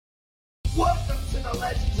to the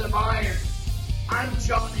Legends of Iron. I'm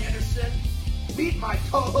John Anderson. Meet my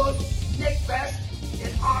co-hosts, Nick Best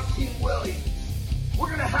and Akeem Williams. We're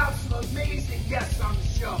going to have some amazing guests on the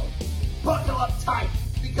show. Buckle up tight,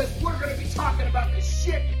 because we're going to be talking about the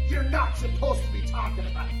shit you're not supposed to be talking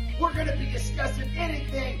about. We're going to be discussing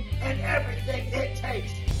anything and everything it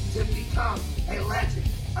takes to become a Legend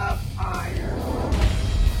of Iron.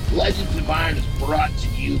 Legends of Iron is brought to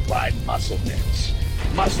you by Muscle Mints.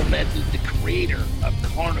 Muscle Mints is the creator of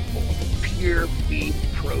Carnivore Pure Beef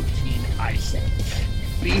Protein Icing.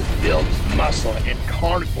 Beef builds muscle, and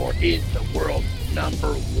Carnivore is the world's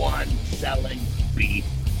 #1 selling beef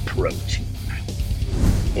protein.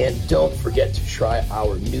 And don't forget to try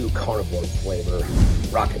our new Carnivore flavor,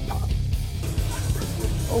 Rocket Pop.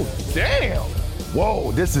 Oh, damn!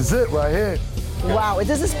 Whoa, this is it right here. Wow, is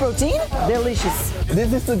this protein? Delicious.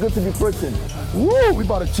 This is too good to be protein. Woo, we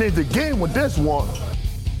about to change the game with this one.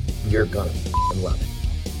 You're gonna love it.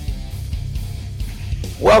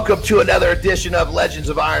 Welcome to another edition of Legends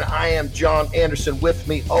of Iron. I am John Anderson. With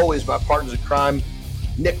me, always my partners in crime,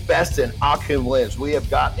 Nick Best and Akeem Williams. We have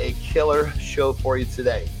got a killer show for you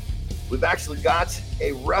today. We've actually got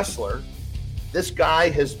a wrestler. This guy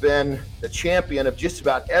has been the champion of just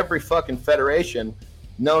about every fucking federation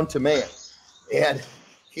known to man. And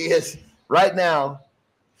he is, right now,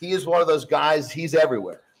 he is one of those guys, he's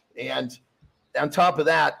everywhere. And on top of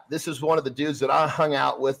that, this is one of the dudes that I hung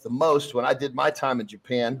out with the most when I did my time in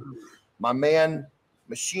Japan. My man,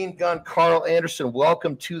 Machine Gun Karl Anderson,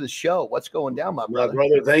 welcome to the show. What's going down, my brother?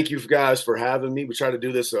 Brother, thank you guys for having me. We tried to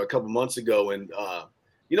do this a couple months ago, and a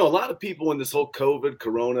lot of people in this whole COVID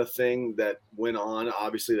Corona thing that went on,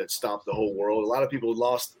 obviously that stopped the whole world. A lot of people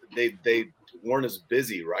lost, they weren't as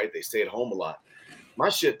busy, right? They stayed home a lot. My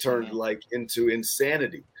shit turned like into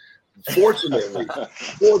insanity. Fortunately,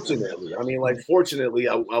 fortunately,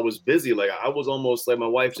 I was busy. Like I was almost like, my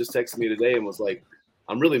wife just texted me today and was like,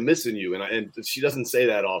 I'm really missing you. And she doesn't say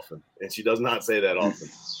that often. And she does not say that often.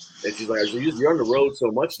 And she's like, you're on the road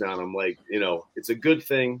so much now. And I'm like, it's a good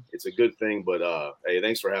thing. It's a good thing. But hey,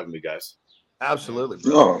 thanks for having me, guys. Absolutely,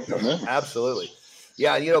 bro. Absolutely.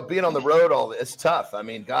 Yeah, being on the road, it's tough. I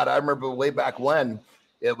mean, God, I remember way back when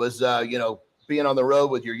it was, being on the road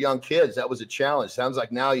with your young kids, that was a challenge. Sounds like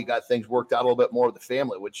now you got things worked out a little bit more with the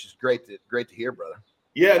family, which is great to hear, brother.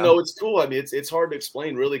 Yeah, no, it's cool. I mean, it's hard to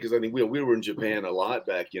explain really, because I mean we were in Japan a lot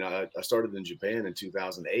back. I started in Japan in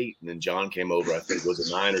 2008, and then John came over. I think it was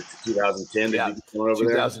 9 or 2010. Yeah, did you come over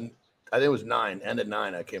 2000. There? I think it was 9. End of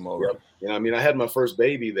 9, I came over. Yep. I mean, I had my first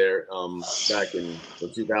baby there back in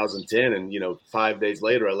 2010, and 5 days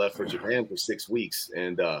later, I left for Japan for 6 weeks.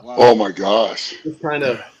 And oh my gosh, just kind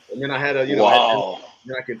of. And then I had wow.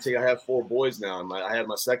 I can tell you, I have 4 boys now. And I had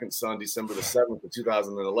my second son December the 7th of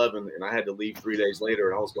 2011, and I had to leave 3 days later,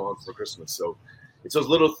 and I was gone for Christmas. So it's those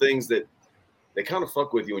little things that they kind of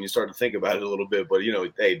fuck with you when you start to think about it a little bit. But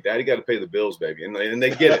hey, daddy got to pay the bills, baby, and they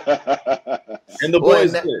get it. And the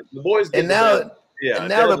boys get it. The boys get it. And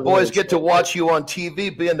now the boys get to watch you on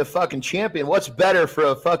TV being the fucking champion. What's better for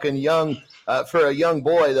a fucking young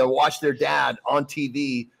boy to watch their dad on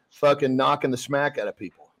TV fucking knocking the smack out of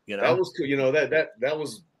people? That was cool. That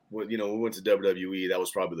was what, when we went to WWE, that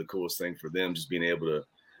was probably the coolest thing for them, just being able to,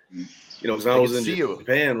 because I was in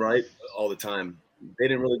Japan, right, all the time. They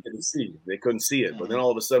didn't really get to see. They couldn't see it. But then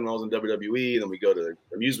all of a sudden I was in WWE, and then we go to an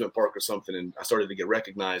amusement park or something, and I started to get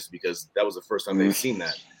recognized because that was the first time they'd seen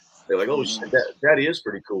that. They're like, oh, shit, Daddy is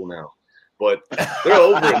pretty cool now. But they're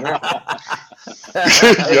over it now.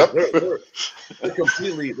 Yep. They're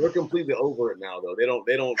completely over it now, though. They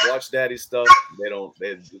don't watch Daddy's stuff.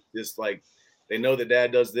 They just like, they know that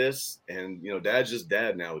Dad does this, and Dad's just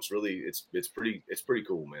Dad now. It's pretty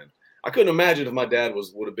cool, man. I couldn't imagine if my dad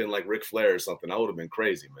would have been like Ric Flair or something. I would have been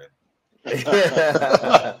crazy, man.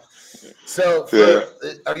 So,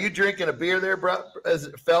 are you drinking a beer there, bro,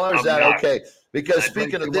 fella? Is that okay? Because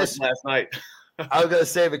speaking of this, last night. I was going to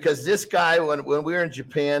say, because this guy, when we were in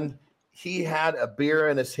Japan, he had a beer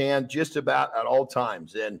in his hand just about at all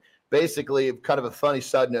times. And basically, kind of a funny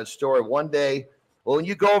side note story. One day, when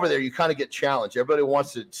you go over there, you kind of get challenged. Everybody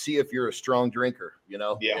wants to see if you're a strong drinker,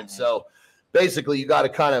 Yeah. And so basically, you got to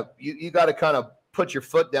kind of put your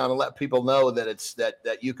foot down and let people know that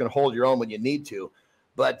that you can hold your own when you need to.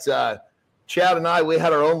 But Chad and I, we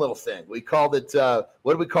had our own little thing. We called it,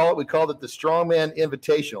 what did we call it? We called it the Strongman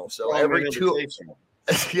Invitational. So every 2,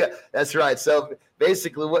 yeah, that's right. So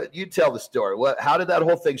basically, what you tell the story. How did that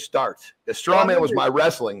whole thing start? The Strongman was my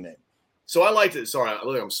wrestling name. So I liked it. Sorry,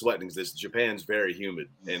 I'm sweating because Japan's very humid,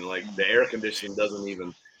 and like the air conditioning doesn't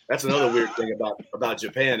even. That's another weird thing about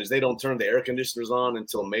Japan is they don't turn the air conditioners on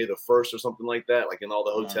until May the 1st or something like that, like in all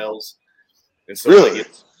the hotels. And so really,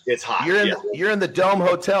 it's hot. You're in the Dome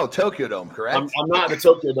Hotel, Tokyo Dome, correct? I'm not in the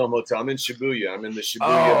Tokyo Dome Hotel. I'm in Shibuya. I'm in the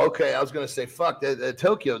Shibuya. Oh, okay. I was gonna say, fuck,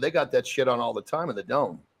 Tokyo. They got that shit on all the time in the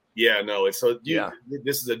Dome. Yeah, no, it's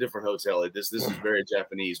this is a different hotel. This is very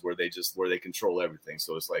Japanese where they control everything.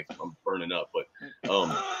 So it's like I'm burning up. But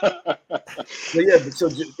I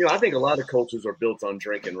think a lot of cultures are built on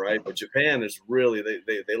drinking, right? But Japan is really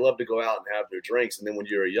they love to go out and have their drinks. And then when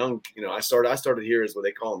you're a young, I started here is what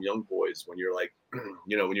they call them young boys. When you're like,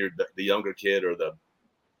 when you're the younger kid or the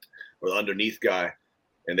underneath guy.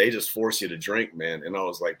 And they just force you to drink, man. And I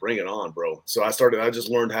was like, bring it on, bro. So I just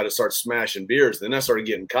learned how to start smashing beers. Then I started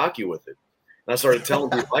getting cocky with it. And I started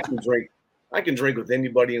telling people I can drink with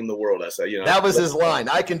anybody in the world. I said, that was his line.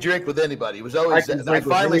 I can drink with anybody. It was always I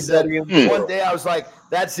finally said one day, I was like,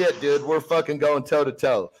 that's it, dude. We're fucking going toe to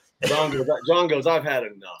toe. John goes, I've had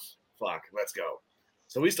enough. Fuck, let's go.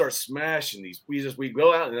 So we start smashing these. We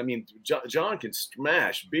go out, and I mean, John can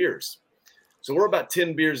smash beers. So we're about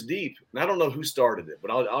 10 beers deep, and I don't know who started it,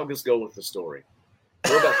 but I'll just go with the story.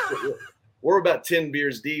 We're about 10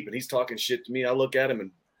 beers deep, and he's talking shit to me. I look at him,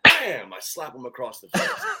 and bam, I slap him across the face.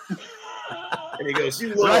 And he goes,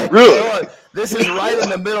 really? This is right in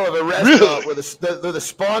the middle of a restaurant with a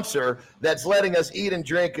sponsor that's letting us eat and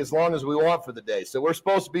drink as long as we want for the day. So we're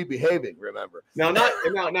supposed to be behaving, remember? Now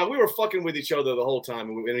we were fucking with each other the whole time.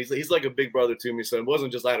 And he's like a big brother to me. So it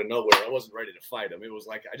wasn't just out of nowhere. I wasn't ready to fight him. It was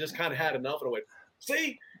like I just kind of had enough. And I went,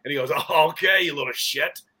 see? And he goes, oh, okay, you little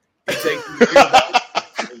shit. He takes me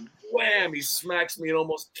and wham, he smacks me and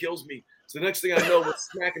almost kills me. So the next thing I know, we're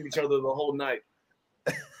smacking each other the whole night.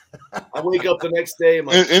 I wake up the next day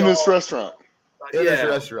and in this restaurant. This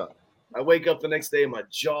restaurant. I wake up the next day and my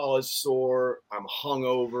jaw is sore. I'm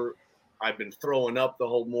hungover. I've been throwing up the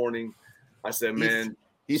whole morning. I said, man,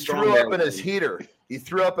 he threw up in his heater. He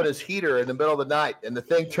threw up in his heater in the middle of the night, and the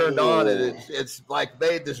thing turned on, and it's like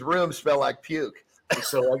made this room smell like puke.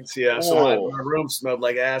 So my room smelled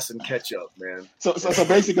like ass and ketchup, man. So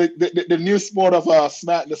basically, the new sport of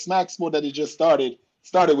the smack sport that he just started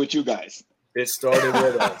with you guys. It started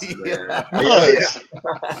with us, man.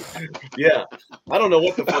 Yeah. I don't know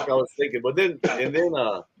what the fuck I was thinking, but then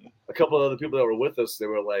a couple of other people that were with us, they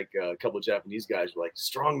were like a couple of Japanese guys were like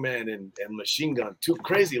strongman and machine gun, too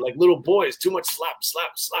crazy, like little boys, too much slap,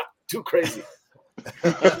 too crazy.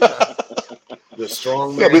 The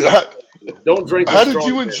strongman. Don't drink. How did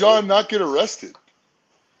you and John not get arrested?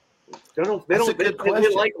 They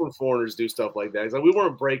like when foreigners do stuff like that. It's like we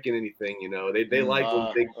weren't breaking anything, They like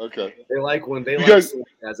when guys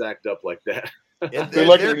act up like that. They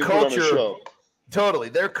like their culture. Totally,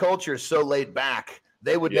 their culture is so laid back.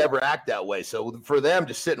 They would never act that way. So for them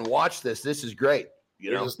to sit and watch this is great.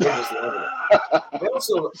 They're just loving it.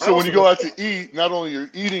 So when you go out to eat, not only you're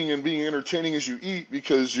eating and being entertaining as you eat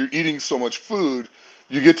because you're eating so much food,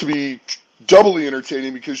 you get to be doubly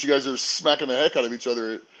entertaining because you guys are smacking the heck out of each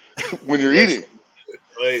other when you're eating.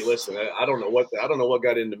 Hey, listen, I don't know what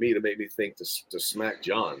got into me to make me think to smack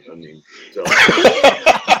John. I mean, so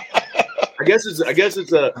I guess it's a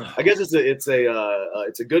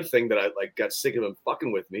good thing that I got sick of him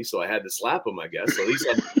fucking with me, so I had to slap him. I guess so at least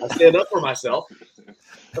I stand up for myself.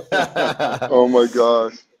 Oh my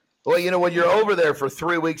gosh. Well, when you're over there for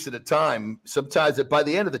 3 weeks at a time, sometimes by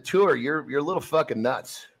the end of the tour, you're a little fucking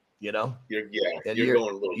nuts. You're going a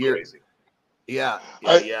little crazy. Yeah.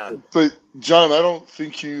 But John, I don't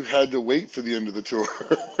think you had to wait for the end of the tour.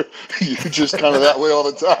 You're just kind of that way all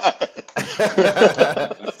the time.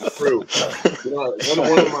 True.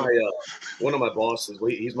 One of my bosses.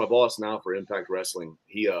 He's my boss now for Impact Wrestling.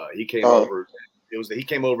 He came over. He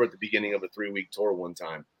came over at the beginning of a 3-week tour one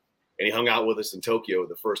time, and he hung out with us in Tokyo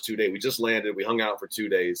the first 2 days. We just landed. We hung out for 2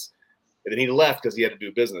 days, and then he left because he had to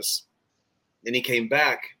do business. Then he came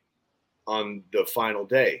back on the final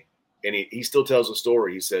day. And he still tells a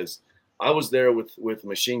story. He says, I was there with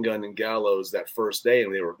Machine Gun and Gallows that first day,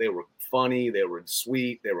 and they were funny, they were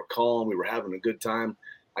sweet, they were calm, we were having a good time.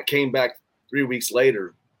 I came back 3 weeks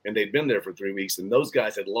later, and they'd been there for 3 weeks, and those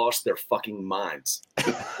guys had lost their fucking minds.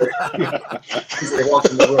 They walked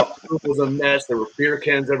in the room. It was a mess. There were beer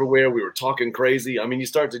cans everywhere. We were talking crazy. I mean, you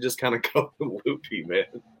start to just kind of go loopy, man.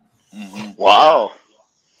 Mm-hmm. Wow.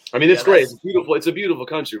 I mean, it's great. It's beautiful. It's a beautiful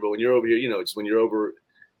country, but when you're over here, it's when you're over.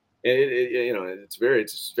 It's very,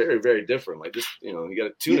 very different. Like this, you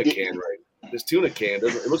got a tuna can, right? This tuna can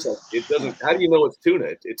it looks like it doesn't. How do you know it's tuna?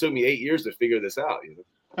 It took me 8 years to figure this out.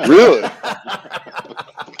 Really?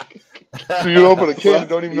 So you open a can and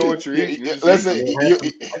don't even know what you're eating. Listen, I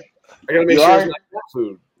gotta make sure it's not cat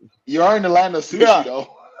food. You are in the land of sushi,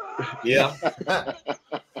 though. Yeah.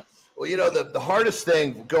 Well, the hardest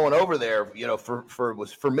thing going over there,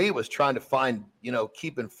 for me was trying to find,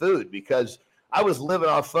 keeping food, because I was living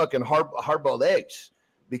off fucking hard-boiled eggs,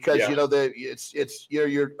 because I'm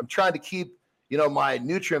trying to keep my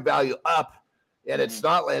nutrient value up, and it's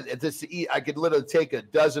not like this to eat. I could literally take a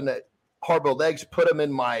dozen hard-boiled eggs, put them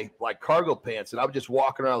in my cargo pants, and I was just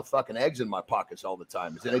walking around with fucking eggs in my pockets all the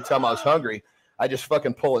time. Because anytime I was hungry, I just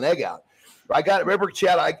fucking pull an egg out. Remember,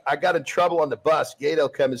 Chad, I got in trouble on the bus. Gato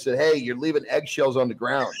came and said, "Hey, you're leaving eggshells on the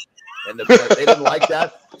ground," and they didn't like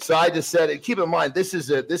that. So I just said, and keep in mind, this is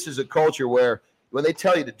a culture where when they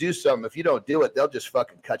tell you to do something, if you don't do it, they'll just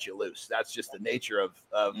fucking cut you loose. That's just the nature of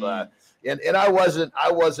and I wasn't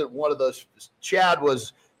one of those. Chad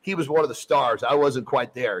was one of the stars. I wasn't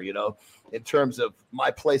quite there, in terms of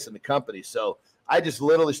my place in the company. So I just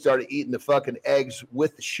literally started eating the fucking eggs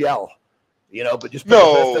with the shell, but just put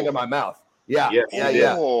the first thing in my mouth. Yeah.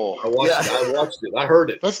 Oh. I watched it. I heard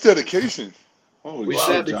it. That's dedication. We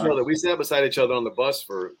sat beside each other on the bus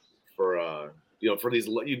for these.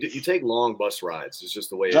 You take long bus rides. It's just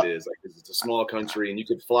the way it is. Like, it's a small country, and you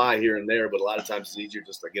could fly here and there, but a lot of times it's easier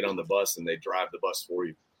just to get on the bus and they drive the bus for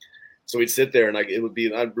you. So we'd sit there, and I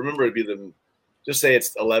remember it'd be just say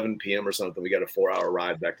it's 11 p.m. or something. We got a 4-hour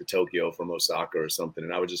ride back to Tokyo from Osaka or something,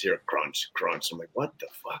 and I would just hear a crunch. I'm like, what the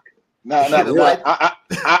fuck? No.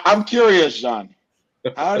 I'm curious, John.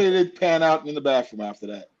 How did it pan out in the bathroom after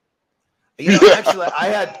that? Actually,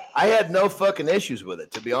 I had no fucking issues with it,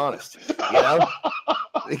 to be honest.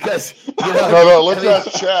 Because no. Let's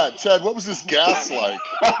ask Chad. Chad, what was his gas like?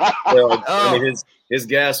 Well, I mean, his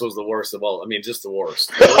gas was the worst of all. I mean, just the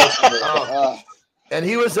worst. And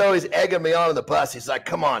he was always egging me on the bus. He's like,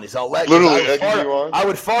 "Come on." He's all literally egging you on. I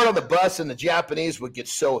would fart on the bus, and the Japanese would get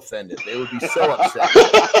so offended. They would be so upset.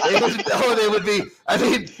 They would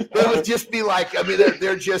just be like, I mean,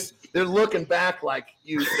 they're looking back like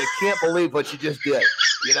they can't believe what you just did,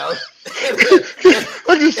 I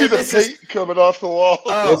can see the paint coming off the wall.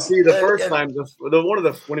 Well, see, the first time,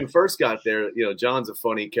 when he first got there, John's a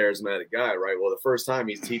funny, charismatic guy, right? Well, the first time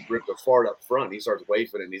he ripped a fart up front, he starts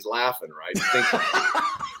wafting and he's laughing, right?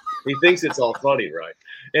 He thinks it's all funny, right?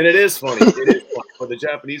 And it is funny. It is funny. But the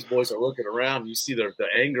Japanese boys are looking around. You see the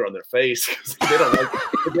anger on their face because they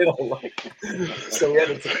don't like it. So we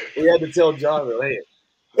had to tell John, hey,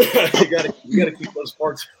 you gotta keep those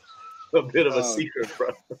parts a bit of a secret, bro.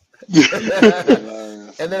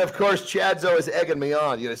 And then, of course, Chad's always egging me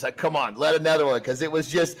on. It's like, come on, let another one, because it was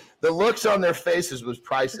just the looks on their faces was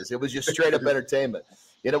priceless. It was just straight up entertainment.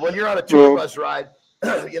 When you're on a tour bus ride,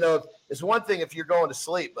 it's one thing if you're going to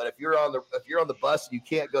sleep, but if you're on the bus and you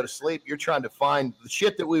can't go to sleep, you're trying to find the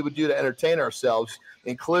shit that we would do to entertain ourselves,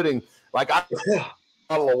 including like a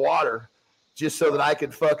bottle of water, just so that I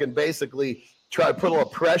could fucking basically try to put a little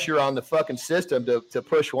pressure on the fucking system to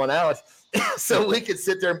push one out so we could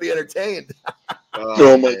sit there and be entertained.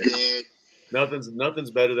 Oh my God.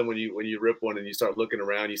 Nothing's better than when you rip one and you start looking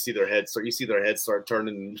around, you see their heads start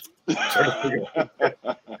turning. But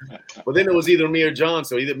then it was either me or John,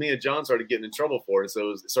 so either me and John started getting in trouble for it.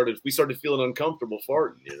 So we started feeling uncomfortable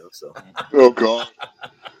farting, so. Oh God.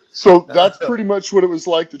 So that's pretty much what it was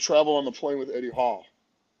like to travel on the plane with Eddie Hall.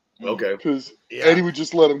 Okay. Because Eddie would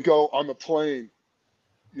just let him go on the plane,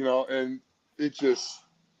 and it just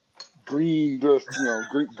green gas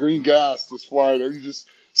just flying there. You just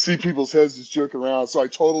see people's heads just jerking around. So I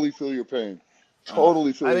totally feel your pain.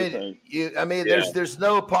 Totally feel your pain. There's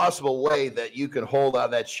no possible way that you can hold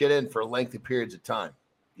out that shit in for lengthy periods of time,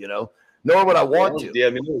 nor would I want to.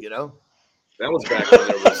 Yeah, that was back when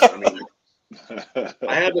there was.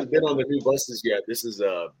 I haven't been on the new buses yet. This is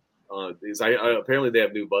apparently they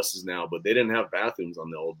have new buses now, but they didn't have bathrooms on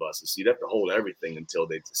the old buses. So you'd have to hold everything until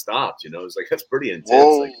they stopped. It's like that's pretty intense.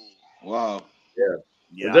 Whoa. Wow. Yeah.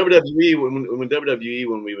 Yeah. WWE,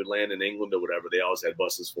 when we would land in England or whatever, they always had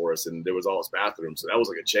buses for us, and there was always bathrooms. So that was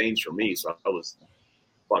like a change for me. So I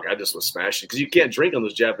just was smashing because you can't drink on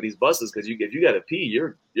those Japanese buses because if you got to pee,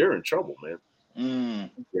 you're in trouble, man.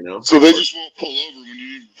 So they just won't pull over when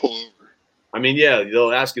you need to pull over. I mean, yeah,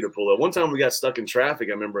 they'll ask you to pull up. One time we got stuck in traffic,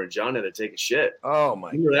 I remember, and John had to take a shit. Oh,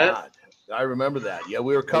 my God. I remember that. Yeah,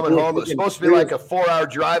 we were coming home. It was supposed to be like a 4-hour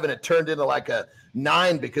drive, and it turned into like a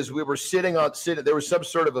 9 because we were sitting. There was some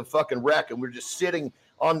sort of a fucking wreck, and we were just sitting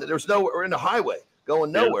on. We're in the highway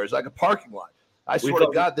going nowhere. It's like a parking lot. I swear to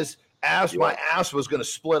God, my ass was going to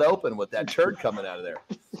split open with that turd coming out of there.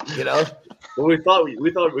 Well, we thought we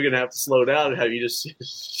were going to have to slow down and have you just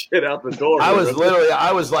shit out the door. I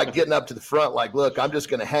was like getting up to the front, like, look, I'm just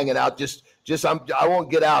going to hang it out. I won't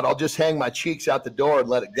get out. I'll just hang my cheeks out the door and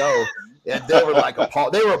let it go. And they were like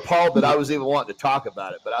appalled. They were appalled that I was even wanting to talk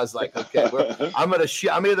about it. But I was like, okay, I'm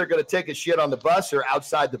either gonna take a shit on the bus or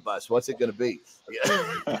outside the bus. What's it gonna be?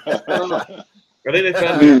 I think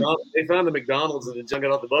they found the McDonald's and then jumped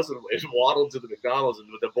off the bus and waddled to the McDonald's. And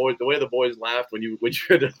the way the boys laughed when you're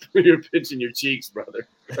pinching your cheeks, brother.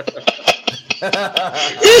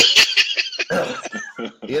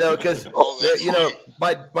 Because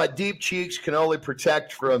my deep cheeks can only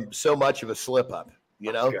protect from so much of a slip up.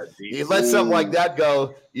 You let something like that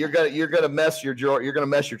go, you're gonna mess your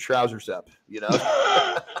trousers up.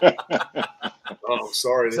 Oh,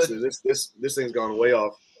 sorry. This thing's gone way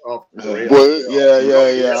off the rails.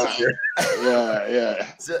 Well, yeah.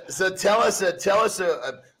 So tell us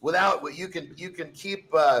without you can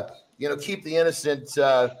keep keep the innocent.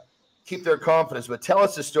 Keep their confidence, but tell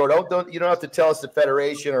us the story. You don't have to tell us the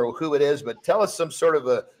federation or who it is, but tell us some sort of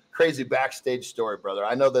a crazy backstage story, brother.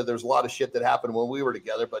 I know that there's a lot of shit that happened when we were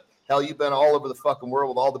together, but hell, you've been all over the fucking world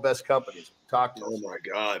with all the best companies. Talk to us. Oh my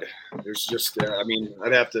God, there's just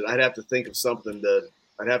I'd have to think of something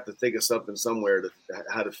somewhere to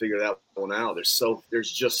how to figure that one out.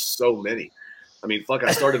 There's just so many. I mean, fuck,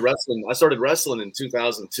 I started wrestling in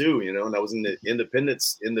 2002, and I was in the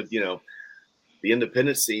independence the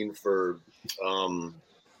independent scene for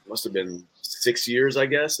must have been 6 years, I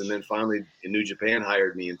guess, and then finally New Japan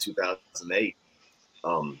hired me in 2008.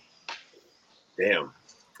 Damn,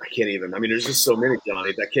 I can't even. I mean, there's just so many, Johnny.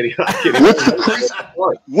 I can't even.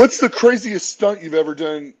 What's the craziest stunt you've ever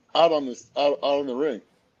done out on the ring?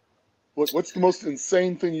 What's the most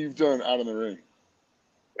insane thing you've done out on the ring?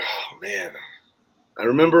 Oh man, I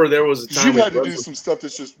remember there was a time you had to do some stuff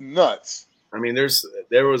that's just nuts. I mean, there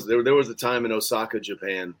was a time in Osaka,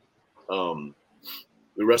 Japan.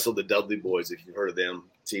 We wrestled the Dudley Boys, if you've heard of them.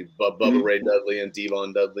 Bubba Ray Dudley and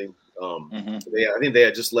Devon Dudley. I think they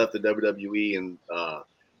had just left the WWE, and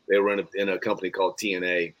they were in a company called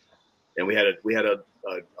TNA, and we had a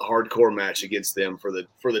hardcore match against them for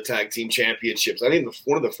the tag team championships. I think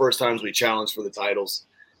one of the first times we challenged for the titles.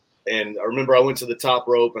 And I remember I went to the top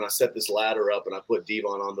rope and I set this ladder up and I put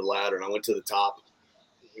Devon on the ladder and I went to the top.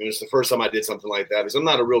 It was the first time I did something like that. Because I'm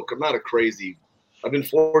not a crazy. I've been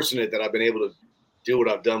fortunate that I've been able to do what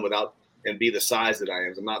I've done without and be the size that I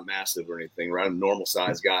am. I'm not massive or anything, right? I'm a normal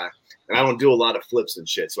size guy, and I don't do a lot of flips and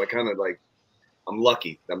shit. So I kind of I'm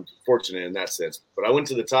lucky. I'm fortunate in that sense. But I went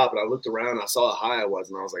to the top and I looked around and I saw how high I was,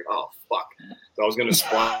 and I was like, oh fuck! So I was gonna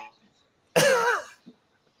squat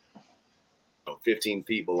 15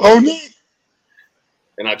 feet below. Oh no!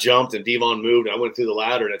 And I jumped, and Devon moved, and I went through the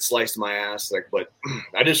ladder, and it sliced my ass. But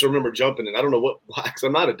I just remember jumping, and I don't know why, because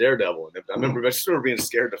I'm not a daredevil. I just remember being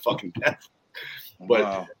scared to fucking death. But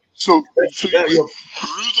wow. So you went through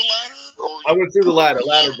the ladder? I went through the ladder.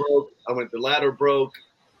 The ladder broke,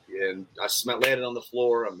 and I landed on the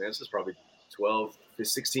floor. I mean, this is probably 12,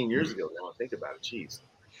 16 years ago now. I think about it. Jeez.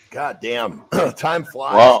 God damn, time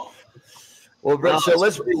flies. Wow. Well, so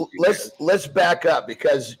let's back up,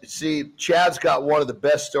 because see, Chad's got one of the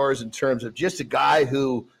best stories in terms of just a guy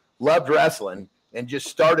who loved wrestling and just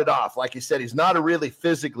started off. Like you said, he's not a really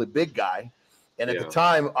physically big guy. And at the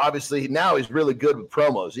time, obviously, now he's really good with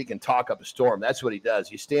promos. He can talk up a storm. That's what he does.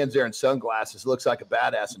 He stands there in sunglasses, looks like a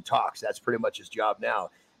badass, and talks. That's pretty much his job now.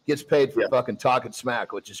 Gets paid for fucking talking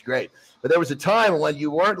smack, which is great. But there was a time when you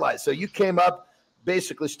weren't like, so you came up,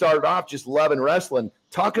 basically started off just loving wrestling.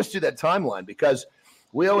 Talk us through that timeline, because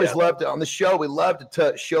we always loved it on the show. We love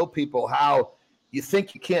to show people how you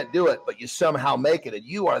think you can't do it, but you somehow make it. And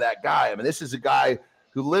you are that guy. I mean, this is a guy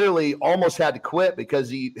who literally almost had to quit because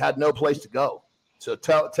he had no place to go. So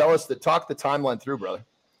tell us talk the timeline through, brother.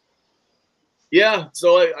 Yeah.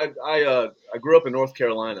 So I grew up in North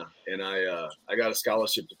Carolina, and I got a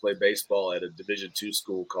scholarship to play baseball at a Division II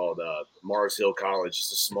school called Mars Hill College,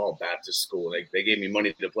 just a small Baptist school. They gave me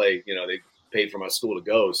money to play. They paid for my school to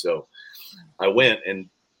go. So I went, and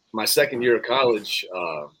my second year of college,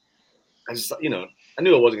 I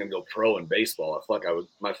knew I wasn't going to go pro in baseball.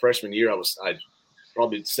 My freshman year, I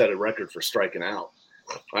probably set a record for striking out.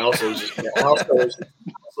 I also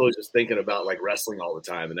was just thinking about wrestling all the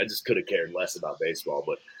time, and I just could have cared less about baseball.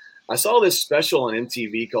 But I saw this special on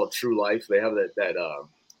MTV called True Life. They have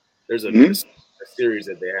there's a series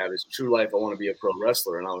that they have. It's True Life. I want to be a pro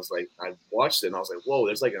wrestler, and I watched it, and I was like, whoa,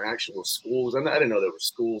 there's an actual schools. I didn't know there were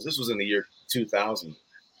schools. This was in the year 2000.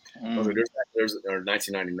 I was like, there's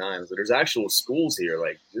 1999. So there's actual schools here.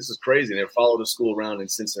 This is crazy. And they followed a school around in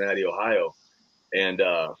Cincinnati, Ohio, and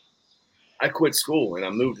I quit school and I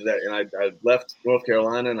moved to that, and I left North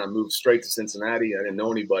Carolina and I moved straight to Cincinnati. I didn't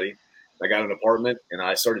know anybody. I got an apartment and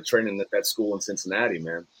I started training at that school in Cincinnati,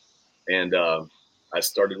 man. And I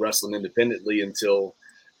started wrestling independently until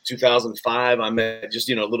 2005, I'm at just,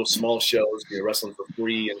 little small shows, wrestling for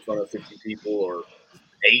free in front of 50 people or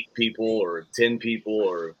 8 people or 10 people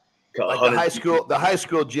or like the high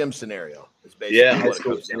school gym scenario is basically high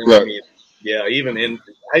school gym. I mean, even in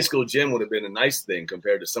high school gym would have been a nice thing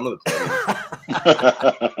compared to some of the places.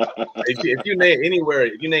 if you name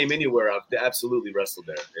anywhere, I've absolutely wrestled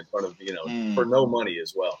there in front of for no money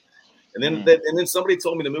as well. And then somebody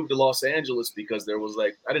told me to move to Los Angeles because there was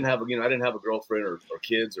I didn't have a girlfriend or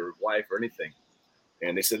kids or wife or anything.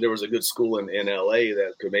 And they said there was a good school in LA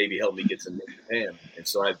that could maybe help me get to Japan. And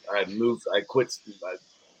so I moved. I quit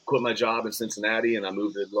my job in Cincinnati and I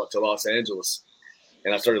moved to Los Angeles.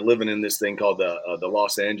 And I started living in this thing called the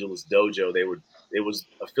Los Angeles Dojo. It was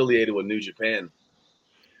affiliated with New Japan.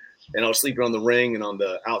 And I was sleeping on the ring and on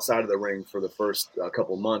the outside of the ring for the first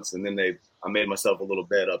couple months. And then I made myself a little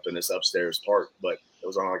bed up in this upstairs part, but it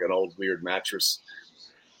was on an old weird mattress.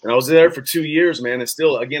 And I was there for 2 years, man. And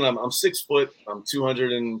still, again, I'm 6 foot, I'm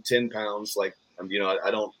 210 pounds.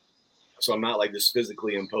 So I'm not this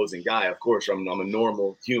physically imposing guy. Of course, I'm a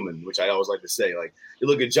normal human, which I always like to say. You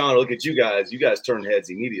look at John, look at you guys turn heads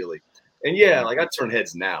immediately. And I turn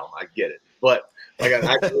heads now. I get it. But I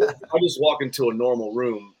just walk into a normal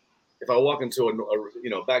room. If I walk into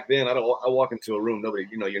back then, I walk into a room, nobody,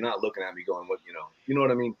 you're not looking at me going, what, you know what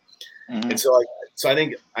I mean? Mm-hmm. And so I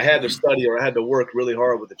think I had to study or I had to work really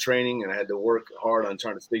hard with the training and I had to work hard on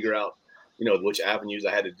trying to figure out, which avenues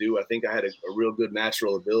I had to do. I think I had a real good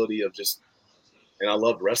natural ability of and I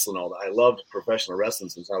loved wrestling all that. I loved professional wrestling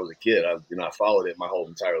since I was a kid. I followed it my whole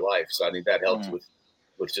entire life. So I think that helped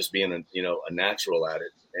with just being a natural at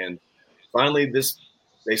it. And finally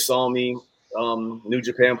they saw me, New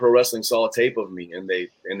Japan Pro Wrestling saw a tape of me and they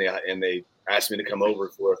asked me to come over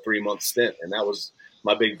for a 3-month stint. And that was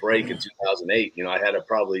my big break in 2008. I had I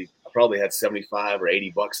probably had $75 or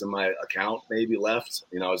 $80 in my account maybe left.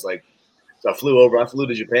 I was so I flew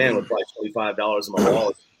to Japan with probably $25 in my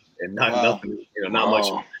wallet and nothing, not much.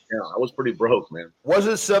 I was pretty broke, man.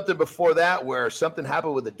 Wasn't something before that where something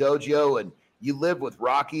happened with the dojo and you lived with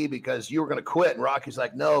Rocky because you were going to quit and Rocky's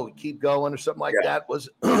like, no, keep going or something like that? Was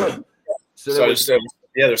there's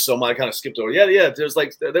some I kind of skipped over. Yeah.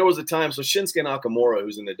 There was a time. So Shinsuke Nakamura,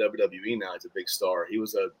 who's in the WWE now, is a big star. He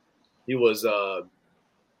was a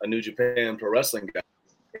New Japan Pro Wrestling guy.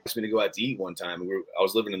 He asked me to go out to eat one time. I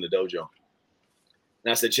was living in the dojo.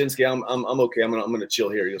 And I said, Shinsuke, I'm okay. I'm gonna chill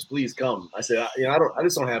here. He goes, please come. I said, I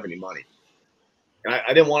just don't have any money. And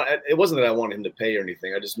I didn't want. It wasn't that I wanted him to pay or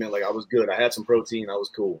anything. I just meant I was good. I had some protein. I was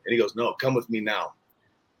cool. And he goes, no, come with me now.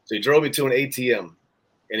 So he drove me to an ATM,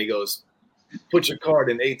 and he goes, put your card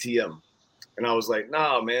in ATM. And I was like,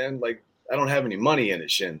 nah, man. I don't have any money in it,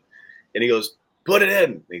 Shin. And he goes, put it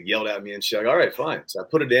in. And he yelled at me and shit. All right, fine. So I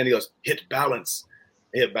put it in. He goes, hit balance.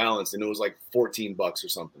 I hit balance, and it was $14 or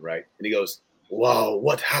something, right? And he goes, wow,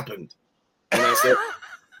 what happened? And I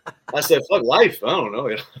said, fuck life. I don't know.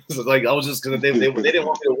 I was just because they didn't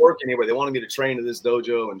want me to work anywhere. They wanted me to train in this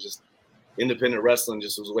dojo and just independent wrestling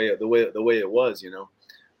just was the way it was,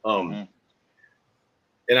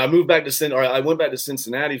 And I moved back to I went back to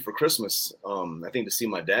Cincinnati for Christmas, I think to see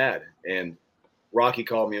my dad. And Rocky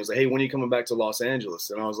called me and was like, hey, when are you coming back to Los Angeles?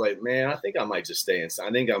 And I was like, man, I think I might just stay inside.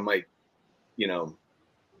 I think I might,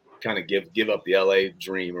 kind of give up the LA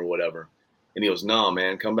dream or whatever. And he goes, no,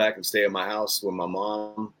 man, come back and stay at my house with my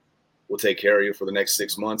mom. We'll take care of you for the next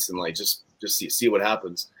 6 months and just see what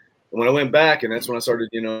happens. And when I went back, and that's when I started,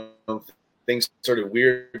 weird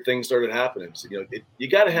things started happening. So, you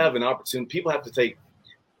got to have an opportunity. People have to take,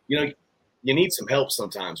 you need some help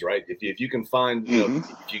sometimes, right? If you can find,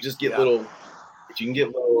 if you just get little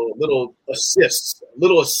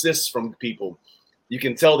assists from people, you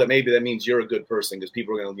can tell that maybe that means you're a good person because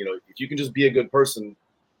people are going to, if you can just be a good person,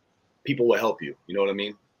 people will help you. You know what I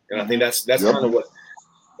mean? And I think that's kind of what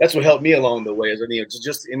helped me along the way is,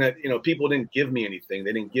 just in that, people didn't give me anything.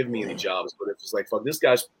 They didn't give me any jobs, but it's like, fuck, this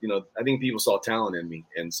guy's, I think people saw talent in me.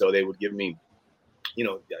 And so they would give me,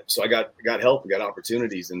 so I got help, got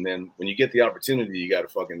opportunities. And then when you get the opportunity, you got to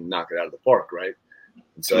fucking knock it out of the park. Right.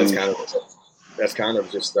 And so that's kind of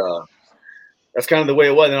the way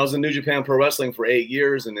it was. And I was in New Japan Pro Wrestling for 8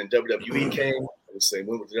 years, and then WWE came. I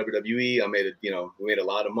went with the WWE. We made a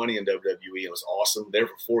lot of money in WWE. It was awesome. There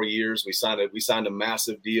for 4 years. We signed a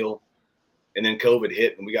massive deal, and then COVID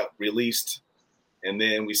hit, and we got released. And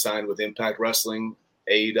then we signed with Impact Wrestling,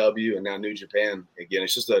 AEW, and now New Japan. Again,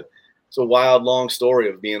 it's a wild, long story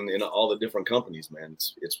of being in all the different companies, man.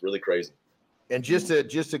 It's really crazy. And just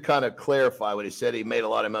to kind of clarify what he said, he made a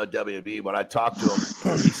lot of money at WWE. When I talked to him,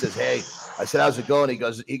 he says, hey, I said, how's it going? He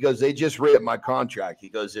goes, they just re-upped my contract. He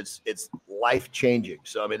goes, it's life changing.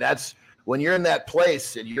 So, that's when you're in that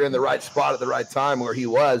place and you're in the right spot at the right time where he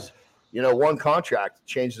was, one contract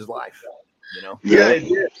changed his life, Yeah, it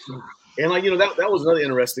did. And like, that was another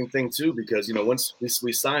interesting thing too, because, once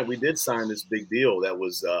we did sign this big deal that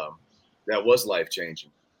was life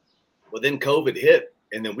changing. But then COVID hit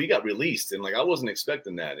and then we got released, and like, I wasn't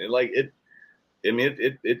expecting that.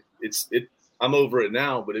 I'm over it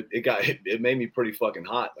now, but it made me pretty fucking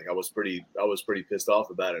hot. Like I was pretty pissed off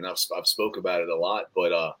about it, and I've spoke about it a lot,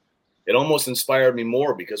 but it almost inspired me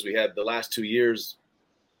more because we had the last 2 years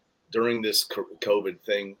during this COVID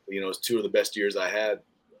thing, it's 2 of the best years I had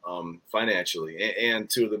financially, and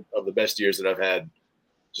 2 of the best years that I've had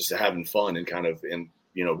just having fun and kind of,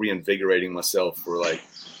 reinvigorating myself for like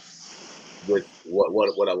with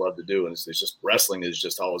what I love to do. And it's just wrestling has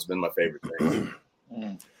just always been my favorite thing.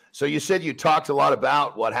 So you said you talked a lot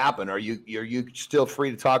about what happened. Are you still free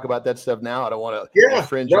to talk about that stuff now? I don't want to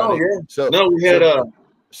infringe on it. So we had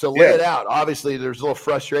So lay it out. Obviously, there's a little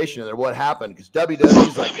frustration in there. What happened? Because WWE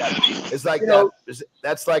is like that. It's like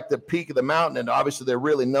that's like the peak of the mountain, and obviously they're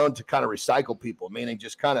really known to kind of recycle people, meaning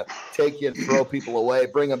just kind of take you and throw people away,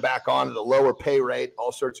 bring them back on at a lower pay rate,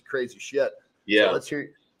 all sorts of crazy shit. Yeah, so let's hear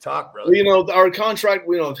you talk, brother. Well, our contract,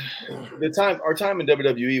 our time in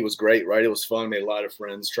WWE was great, right? It was fun, made a lot of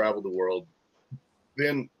friends, traveled the world.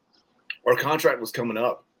 Then our contract was coming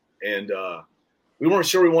up, and we weren't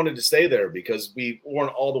sure we wanted to stay there because we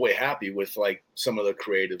weren't all the way happy with like some of the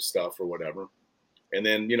creative stuff or whatever. And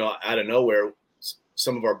then, out of nowhere,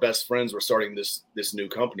 some of our best friends were starting this new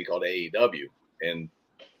company called AEW, and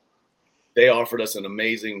they offered us an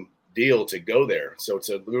amazing deal to go there. So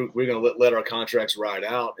we're going to let our contracts ride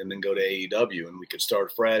out and then go to AEW, and we could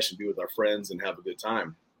start fresh and be with our friends and have a good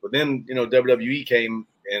time. But then, WWE came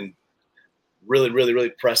and really, really,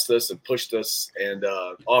 really pressed us and pushed us and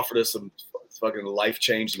offered us some fucking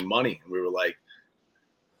life-changing money. And we were like,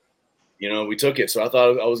 we took it. So I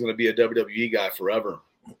thought I was going to be a WWE guy forever.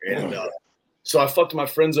 And so I fucked my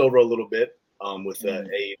friends over a little bit with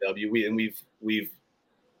AEW. We've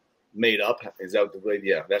made up. Is that the way?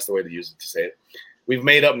 Yeah, that's the way to use it, to say it. We've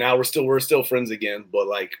made up now. We're still friends again. But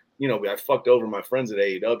like, I fucked over my friends at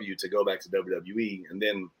AEW to go back to WWE. And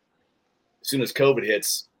then as soon as COVID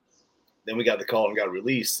hits, then we got the call and got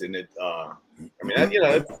released. And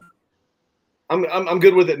I'm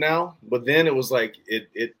good with it now, but then it was like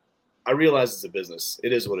I realized it's a business.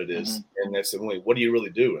 It is what it is. Mm-hmm. And that's the only, what do you really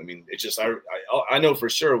do? I mean, it's just, I know for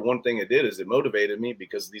sure one thing it did is it motivated me,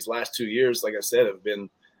 because these last 2 years, like I said,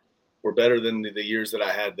 were better than the years that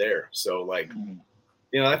I had there. So like,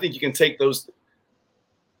 I think you can take those,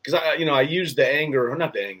 because I used the anger, or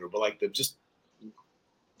not the anger, but like the just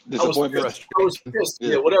disappointment. I was pissed,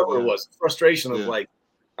 whatever it was, frustration of like,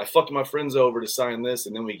 I fucked my friends over to sign this,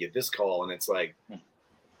 and then we get this call, and it's like,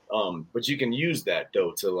 but you can use that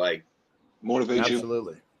though to like motivate you.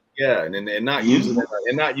 Absolutely. Yeah, and not use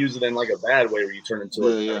it in like a bad way where you turn into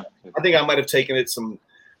it. Yeah. I think I might have taken it some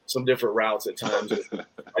different routes at times.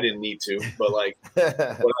 I didn't need to, but like,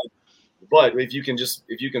 but if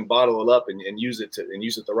you can bottle it up and use it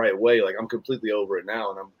the right way, like I'm completely over it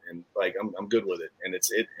now, and I'm good with it, and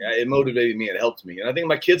it motivated me, it helped me, and I think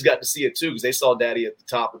my kids got to see it too, because they saw Daddy at the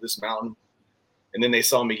top of this mountain, and then they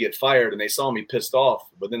saw me get fired, and they saw me pissed off,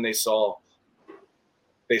 but then they saw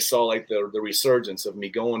like the resurgence of me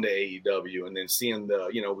going to AEW, and then seeing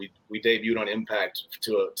we debuted on Impact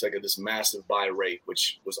to like this massive buy rate,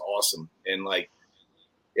 which was awesome, and like,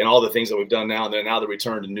 and all the things that we've done now, and then now the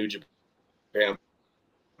return to New Japan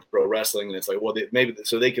Pro Wrestling, and it's like, well, maybe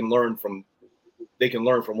so they can learn from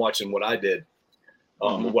watching what I did,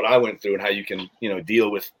 what I went through, and how you can deal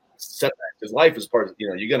with setbacks. Because life is part of,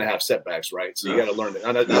 you're going to have setbacks, right? So you got to learn that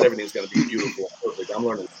not everything's going to be beautiful and perfect. I'm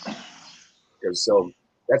learning, because so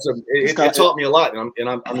it taught me a lot, and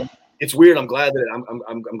I'm it's weird. I'm glad that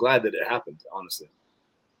I'm glad that it happened. Honestly,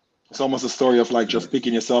 it's almost a story of like just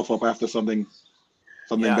picking yourself up after something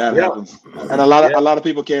bad happens, and a lot of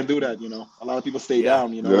people can't do that. A lot of people stay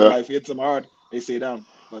down. Life hits them hard, they stay down.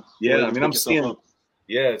 But I'm seeing. Up.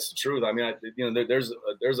 Yeah, it's the truth. I mean, there's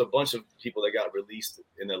a bunch of people that got released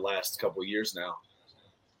in the last couple of years now,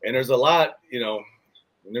 and there's a lot,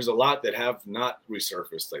 and there's a lot that have not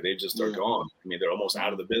resurfaced. Like they just are gone. I mean, they're almost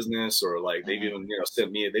out of the business, or like they've even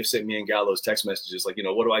sent me and Gallows text messages like,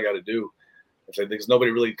 what do I got to do? It's like, because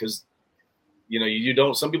nobody really, because you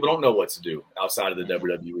don't. Some people don't know what to do outside of the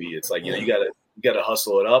WWE. It's like you gotta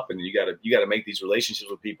hustle it up, and you gotta make these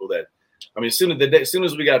relationships with people that. I mean, as soon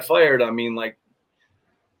as we got fired, I mean, like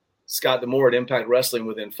Scott D'Amore at Impact Wrestling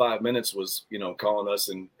within 5 minutes was calling us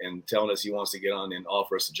and telling us he wants to get on and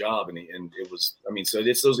offer us a job, and it was. I mean, so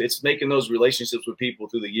it's making those relationships with people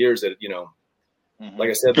through the years that like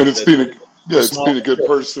I said, and it's being a good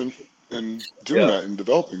person and doing that and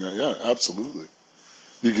developing that. Yeah, absolutely.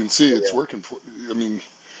 You can see it's working for. I mean,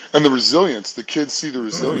 and the resilience. The kids see the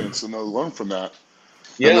resilience and they'll learn from that.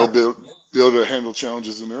 Yeah, and they'll be able to handle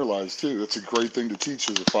challenges in their lives too. That's a great thing to teach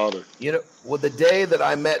as a father. Well, the day that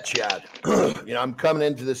I met Chad, I'm coming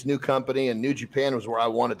into this new company, and New Japan was where I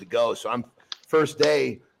wanted to go. So I'm first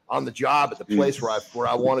day on the job at the place where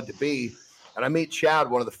I wanted to be, and I meet Chad.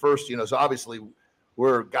 One of the first, so obviously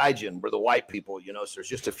we're Gaijin, we're the white people, so there's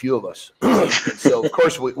just a few of us. So of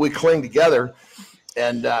course we cling together,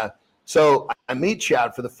 and so I meet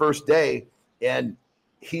Chad for the first day, and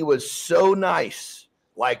he was so nice.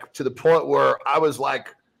 Like to the point where I was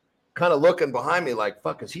like kind of looking behind me like,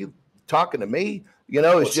 fuck, is he talking to me?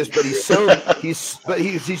 It's just, but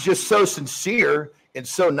he's just so sincere and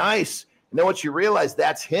so nice. And then once you realize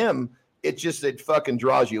that's him, it fucking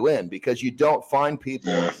draws you in because you don't find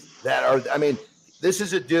people that are, this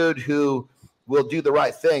is a dude who will do the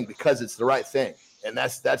right thing because it's the right thing. And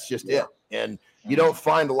that's just it. And you don't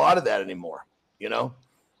find a lot of that anymore, and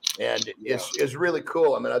it's really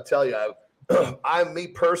cool. I'll tell you, me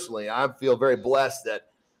personally, I feel very blessed that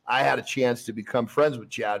I had a chance to become friends with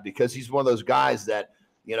Chad because he's one of those guys that,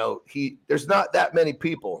 there's not that many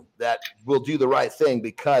people that will do the right thing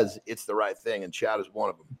because it's the right thing. And Chad is one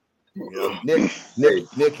of them.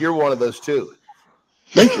 Nick, you're one of those too.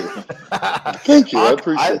 Thank you. Thank you. I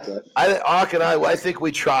appreciate that. Hawk and I think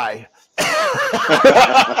we try.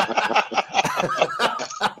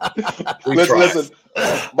 Listen,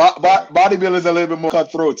 bodybuilding is a little bit more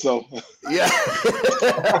cutthroat, so yeah.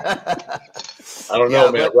 I don't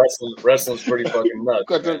know, man. Wrestling's pretty fucking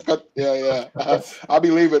nuts. Yeah. I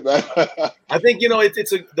believe it, man. I think I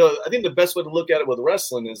think the best way to look at it with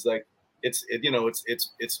wrestling is like it's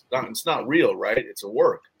not real, right? It's a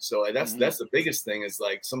work. So that's the biggest thing is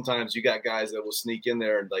like sometimes you got guys that will sneak in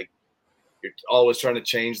there and like you're always trying to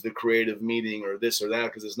change the creative meaning or this or that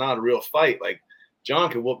because it's not a real fight. Like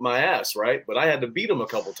John could whoop my ass, right? But I had to beat him a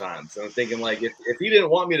couple times. And I'm thinking, like, if he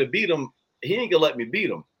didn't want me to beat him, he ain't gonna let me beat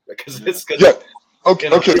him because it's gonna. Yeah.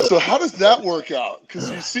 Okay. So how does that work out?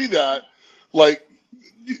 Because you see that, like,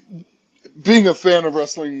 being a fan of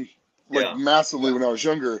wrestling, massively when I was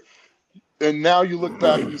younger, and now you look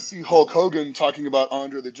back and you see Hulk Hogan talking about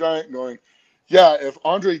Andre the Giant, going, "Yeah, if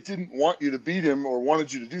Andre didn't want you to beat him or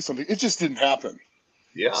wanted you to do something, it just didn't happen."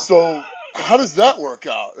 Yeah. So how does that work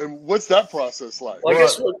out? And what's that process like? Well, I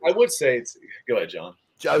guess what I would say go ahead, John.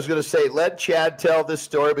 I was going to say, let Chad tell this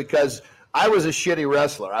story because I was a shitty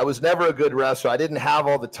wrestler. I was never a good wrestler. I didn't have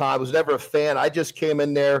all the time. I was never a fan. I just came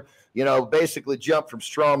in there, basically jumped from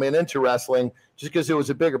strongman into wrestling just because it was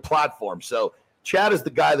a bigger platform. So Chad is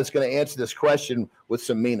the guy that's going to answer this question with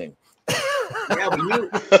some meaning. But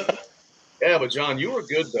John, you were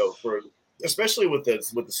good though especially with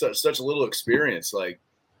such a little experience. Like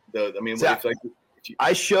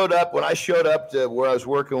I showed up to where I was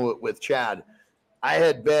working with Chad. I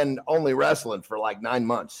had been only wrestling for like 9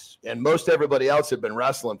 months, and most everybody else had been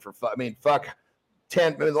wrestling for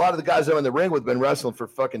 10. A lot of the guys I'm in the ring with have been wrestling for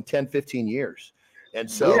fucking 10, 15 years, and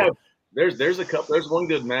so there's one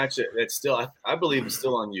good match that's still I believe it's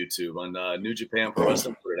still on YouTube on New Japan Pro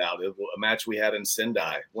Wrestling put it out. A match we had in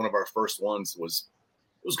Sendai, one of our first ones was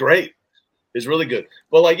great. It's really good.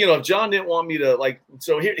 But if John didn't want me to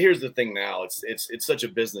so here's the thing now. It's such a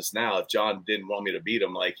business now. If John didn't want me to beat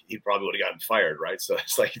him, he probably would have gotten fired, right? So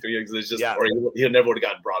it's like it's just or he never would have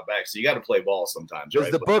gotten brought back. So you got to play ball sometimes.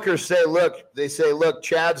 Does the bookers say, look,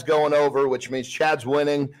 Chad's going over, which means Chad's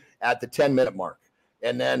winning at the 10-minute mark.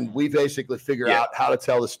 And then we basically figure out how to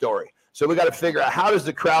tell the story. So we got to figure out how is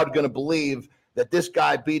the crowd going to believe that this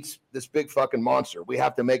guy beats this big fucking monster. We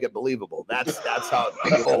have to make it believable. That's how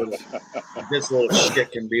it goes. This little shit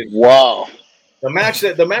can be. Wow. The match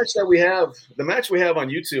that we have on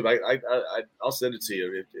YouTube. I'll send it to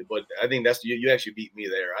you. But I think that's you actually beat me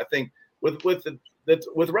there. I think with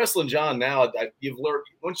wrestling John now, you've learned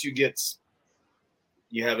once you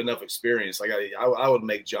have enough experience. Like I would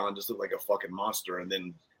make John just look like a fucking monster, and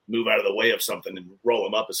then move out of the way of something and roll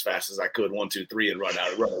him up as fast as I could, 1, 2, 3, and run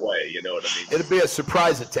away. You know what I mean? It'd be a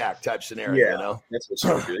surprise attack type scenario. Yeah, that's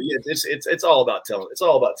what you do. Yeah, it's all about telling. It's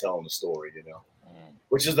all about telling the story.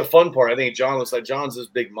 Which is the fun part. I think John looks like John's this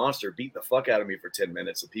big monster beating the fuck out of me for 10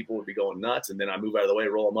 minutes, and people would be going nuts. And then I move out of the way,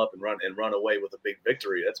 roll him up, and run away with a big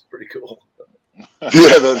victory. That's pretty cool.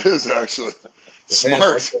 Yeah, that is actually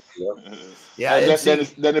smart. Yeah,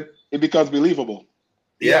 then it becomes believable.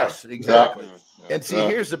 Yes, exactly. And see,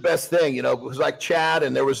 here's the best thing. It was like Chad,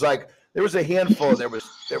 and there was a handful. There was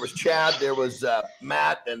Chad, there was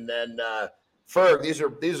Matt, and then Ferg,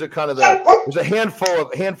 these are kind of there's a handful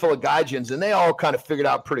of gaijins, and they all kind of figured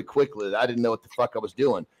out pretty quickly that I didn't know what the fuck I was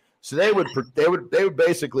doing. So they would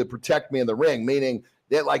basically protect me in the ring, meaning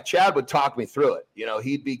that like Chad would talk me through it. You know,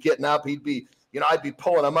 he'd be getting up, I'd be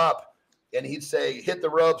pulling him up, and he'd say, hit the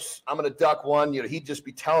ropes, I'm going to duck one. You know, he'd just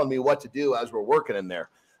be telling me what to do as we're working in there.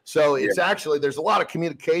 So it's actually, there's a lot of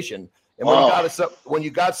communication. And when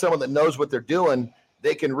you got someone that knows what they're doing,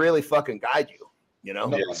 they can really fucking guide you, you know?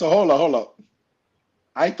 No, so hold up.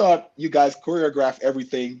 I thought you guys choreograph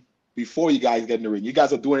everything before you guys get in the ring. You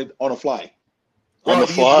guys are doing it on the fly. We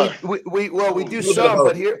do some,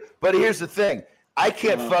 but here's the thing. I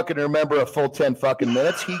can't fucking remember a full 10 fucking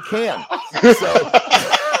minutes. He can. So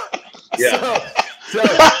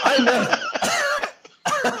I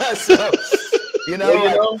know. So you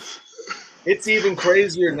know, it's even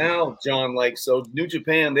crazier now, John. Like, so New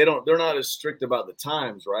Japan, they're not as strict about the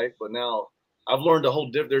times, right? But now I've learned a whole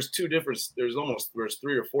different. There's 3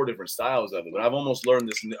 or 4 different styles of it. But I've almost learned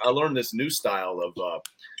this. I learned this new style of,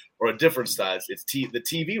 or a different style. It's the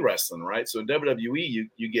TV wrestling, right? So in WWE,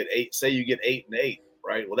 you get 8. Say you get 8 and 8,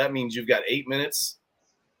 right? Well, that means you've got 8 minutes.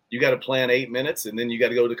 You got to plan 8 minutes, and then you got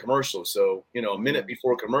to go to commercial. So, you know, a minute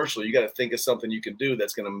before commercial, you got to think of something you can do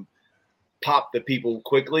that's going to pop the people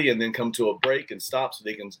quickly, and then come to a break and stop so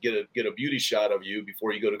they can get a beauty shot of you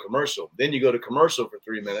before you go to commercial. Then you go to commercial for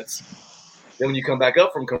 3 minutes. Then when you come back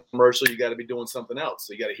up from commercial, you got to be doing something else.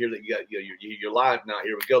 So you got to hear that you're live now.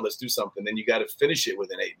 Here we go. Let's do something. Then you got to finish it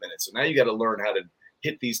within 8 minutes. So now you got to learn how to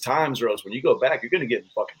hit these times, or else when you go back, you're going to get in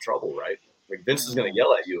fucking trouble, right? Like Vince is going to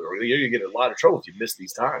yell at you, or you're going to get in a lot of trouble if you miss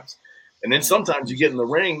these times. And then sometimes you get in the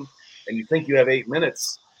ring and you think you have 8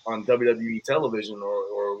 minutes on WWE television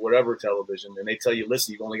or whatever television, and they tell you,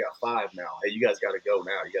 listen, you've only got 5 now. Hey, you guys got to go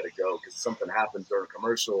now. You got to go because something happens during a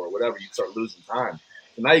commercial or whatever. You start losing time.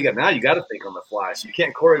 So now you got to think on the fly. So you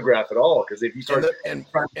can't choreograph at all, because if you start and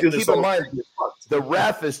keep in mind, the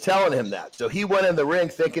ref is telling him that. So he went in the ring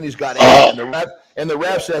thinking he's got 8, and the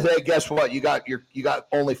ref says, "Hey, guess what? You got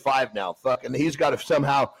only 5 now." Fuck, and he's got to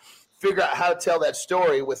somehow figure out how to tell that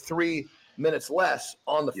story with 3 minutes less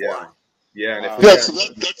on the fly. Yeah, and so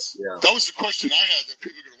that was the question I had that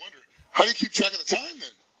people are going to wonder. How do you keep track of the time then?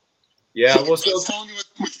 Yeah, so telling you what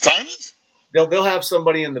the time is? They'll have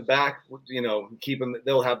somebody in the back, you know,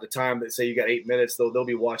 they'll have the time that say you got 8 minutes. They'll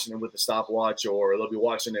be watching it with the stopwatch, or they'll be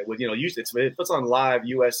watching it with, you know, usually if it's on live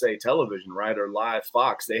USA television, right, or live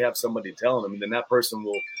Fox, they have somebody telling them, and then that person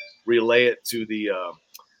will relay it to the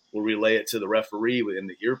referee in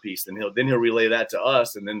the earpiece. Then he'll relay that to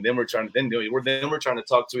us, and then we're trying to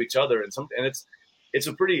talk to each other, and it's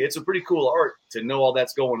a pretty cool art to know all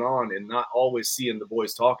that's going on and not always seeing the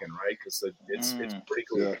boys talking, right? Because it's pretty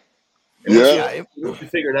cool. Yeah. And once you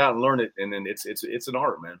figure it out and learn it, and then it's an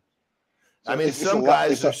art, man. I mean, some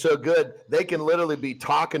guys are so good they can literally be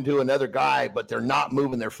talking to another guy, but they're not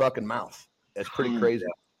moving their fucking mouth. It's pretty crazy.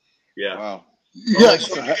 Yeah. Wow. Yeah,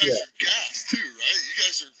 so you guys are gassed too, right? You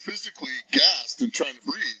guys are physically gassed and trying to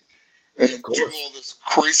breathe and do all this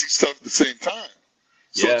crazy stuff at the same time.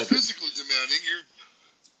 So it's physically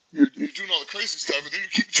demanding. You're doing all the crazy stuff, and then you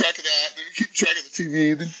keep track of that. Then you keep track of the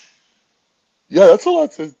TV. Then that's a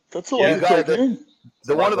lot. That's a lot.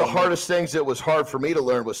 One of the hardest things that was hard for me to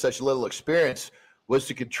learn with such little experience was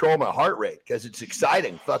to control my heart rate, because it's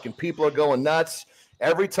exciting. Fucking people are going nuts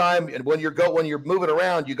every time. And when you're moving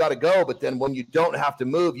around, you got to go. But then when you don't have to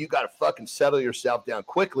move, you got to fucking settle yourself down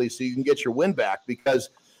quickly so you can get your win back. Because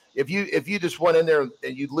if you just went in there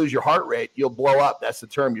and you lose your heart rate, you'll blow up. That's the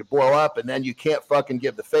term. You blow up, and then you can't fucking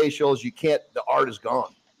give the facials. You can't. The art is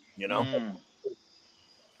gone. You know.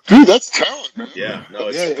 Dude, that's talent, man. Yeah, no,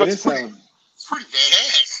 it is talent. It's pretty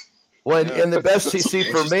badass. Well, and the best CC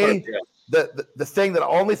for me, the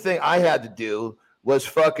only thing I had to do was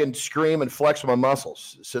fucking scream and flex my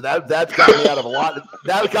muscles. So that got me out of a lot.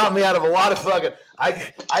 That got me out of a lot of fucking.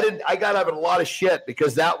 I got out of a lot of shit,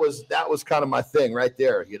 because that was kind of my thing right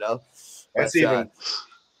there. You know. That's easy.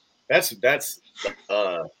 That's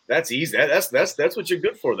what you're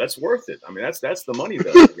good for. That's worth it. I mean, that's the money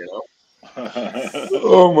though. You know.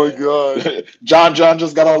 Oh my God, John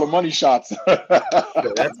just got all the money shots.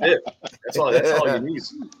 That's it. That's all you need.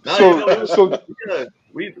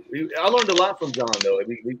 I learned a lot from John though.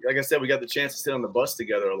 Like I said, we got the chance to sit on the bus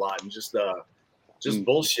together a lot and just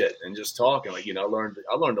bullshit and just talk. And I learned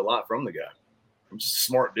a lot from the guy. I'm just a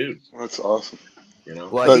smart dude. That's awesome. You know.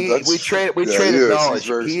 Well, we traded knowledge.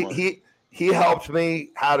 He helped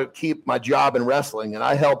me how to keep my job in wrestling, and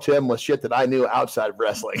I helped him with shit that I knew outside of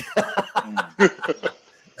wrestling.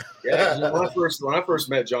 Yeah, when I first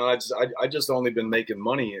met John, I just only been making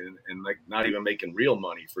money and like not even making real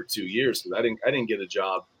money for 2 years because I didn't get a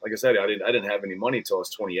job. Like I said, I didn't have any money until I was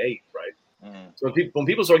 28, right? So when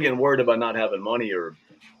people start getting worried about not having money or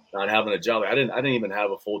not having a job, I didn't even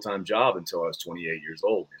have a full-time job until I was 28 years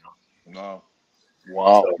old. You know? No.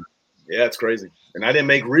 Wow. So, yeah, it's crazy. And I didn't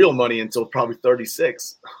make real money until probably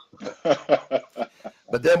 36. But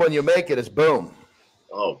then when you make it, it's boom.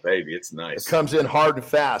 Oh, baby, it's nice. It comes in hard and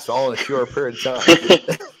fast, all in a short period of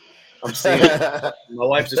time. I'm seeing it. My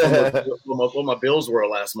wife just told me what my bills were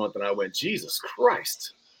last month, and I went, Jesus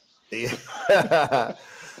Christ. Yeah.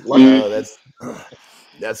 No,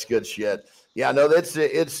 that's good shit. Yeah, no,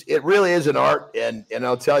 it really is an art, and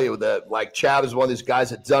I'll tell you that like Chad is one of these guys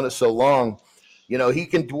that's done it so long. You know, he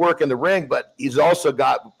can work in the ring, but he's also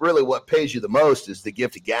got really what pays you the most is the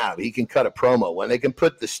gift of gab. He can cut a promo when they can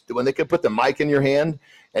put the mic in your hand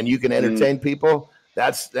and you can entertain people.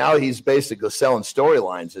 That's now he's basically selling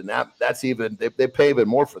storylines, and that's even they pay even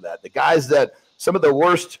more for that. The guys that some of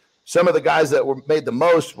the guys that were made the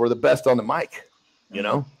most were the best on the mic. You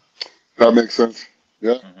know, that makes sense.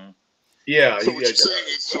 Yeah. Yeah. So what you're saying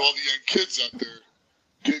is to all the young kids out there,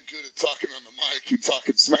 get good at talking on the mic and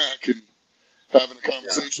talking smack and having a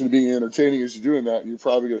conversation and being entertaining as you're doing that, and you're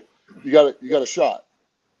probably you got a shot.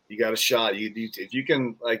 You got a shot. If you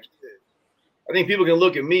can, like, I think people can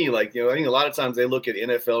look at me like, you know, I think a lot of times they look at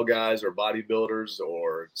NFL guys or bodybuilders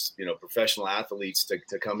or, you know, professional athletes to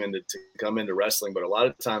come into wrestling, but a lot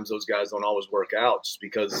of times those guys don't always work out just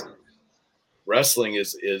because wrestling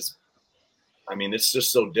is I mean, it's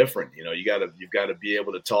just so different. You know, you've got to be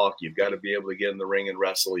able to talk. You've got to be able to get in the ring and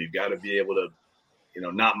wrestle. You've got to be able to, you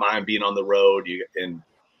know, not mind being on the road. And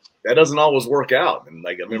that doesn't always work out. And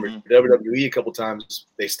like, I remember WWE a couple times,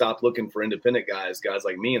 they stopped looking for independent guys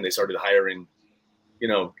like me, and they started hiring, you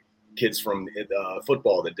know, kids from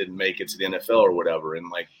football that didn't make it to the NFL or whatever. And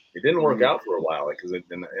like, it didn't work out for a while. Like, cause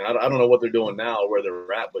and I don't know what they're doing now or where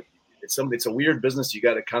they're at, but it's a weird business. You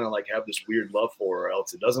got to kind of like have this weird love for, or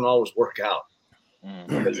else it doesn't always work out.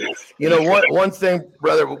 You know, one thing,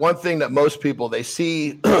 brother, one thing that most people, they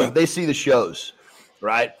see the shows,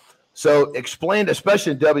 right? So explain,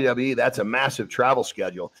 especially in WWE, that's a massive travel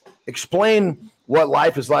schedule. Explain what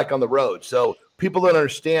life is like on the road. So people don't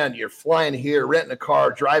understand, you're flying here, renting a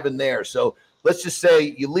car, driving there. So let's just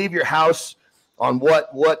say you leave your house on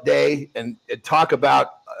what day and talk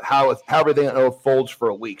about how everything unfolds for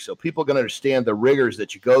a week. So people can understand the rigors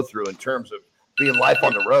that you go through in terms of being life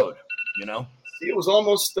on the road, you know? It was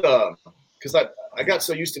almost because I got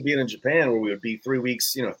so used to being in Japan where we would be 3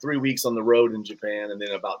 weeks, you know, 3 weeks on the road in Japan and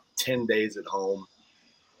then about 10 days at home,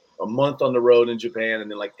 a month on the road in Japan, and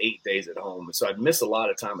then like 8 days at home. And so I'd miss a lot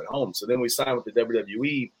of time at home. So then we signed with the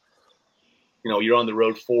WWE. You know, you're on the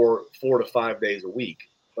road 4 to 5 days a week,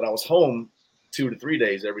 but I was home 2 to 3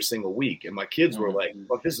 days every single week. And my kids were like,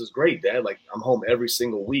 "Look, this is great, Dad. Like, I'm home every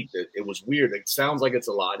single week." It was weird. It sounds like it's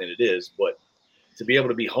a lot, and it is, but to be able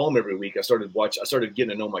to be home every week, I started getting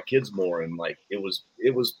to know my kids more, and like it was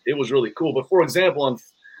really cool. But for example,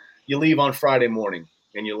 you leave on Friday morning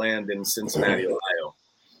and you land in Cincinnati, Ohio.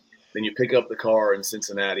 Then you pick up the car in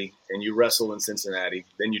Cincinnati and you wrestle in Cincinnati.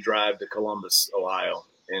 Then you drive to Columbus, Ohio,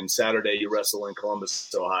 and Saturday you wrestle in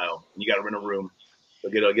Columbus, Ohio. And you got to rent a room,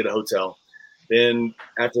 get a hotel. Then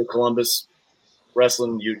after Columbus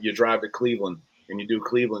wrestling, you drive to Cleveland and you do a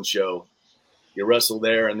Cleveland show. You wrestle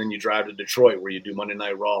there, and then you drive to Detroit where you do Monday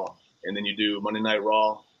Night Raw. And then you do Monday Night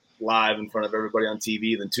Raw live in front of everybody on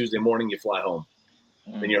TV. Then Tuesday morning, you fly home.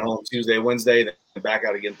 Then you're home Tuesday, Wednesday, then back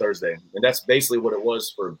out again Thursday. And that's basically what it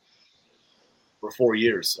was for 4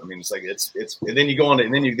 years. I mean, it's like it's and then you go on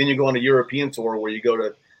a European tour where you go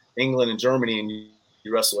to England and Germany and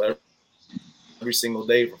you wrestle every single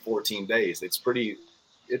day for 14 days. It's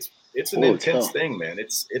an intense thing, man.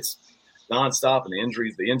 It's nonstop, and the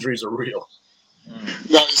injuries are real.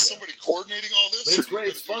 Now, is somebody coordinating all this? But it's great.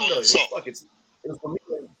 It's fun though. It's for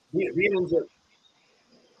me, being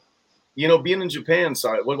in Japan.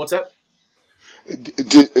 Sorry, what's that?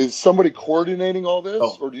 Is somebody coordinating all this,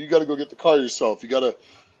 or do you got to go get the car yourself? You got to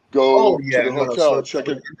go to the hotel, check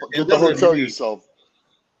in, get the hotel yourself.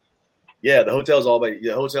 Yeah, the hotel's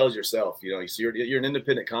the hotel's yourself. You know, so you're an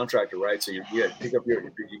independent contractor, right? So you pick up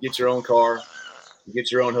you get your own car, you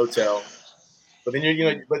get your own hotel. But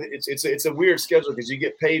then but it's a weird schedule because you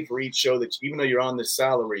get paid for each show that even though you're on this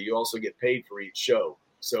salary, you also get paid for each show.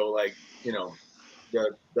 So like, you know,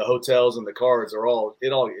 the hotels and the cars are all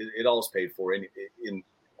is paid for in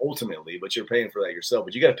ultimately, but you're paying for that yourself.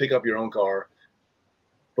 But you got to pick up your own car,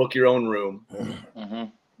 book your own room.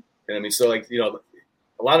 And I mean, so like, you know,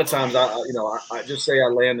 a lot of times I just say I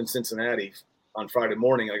land in Cincinnati on Friday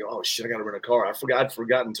morning. I go, oh shit, I got to rent a car. I'd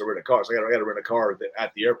forgotten to rent a car, so I got to rent a car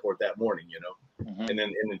at the airport that morning, you know, and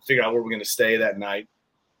then figure out where we're going to stay that night.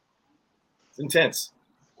 It's intense.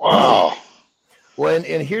 Wow. Well,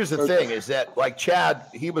 and here's the thing is that, like Chad,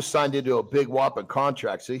 he was signed into a big whopping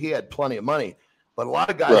contract, so he had plenty of money. But a lot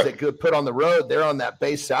of guys that get put on the road, they're on that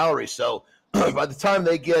base salary. So by the time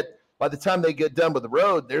they get done with the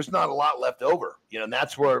road, there's not a lot left over. You know, and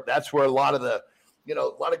that's where a lot of the, you know,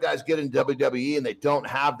 a lot of guys get in WWE and they don't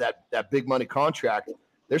have that big money contract.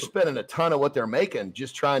 They're spending a ton of what they're making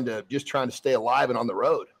just trying to stay alive and on the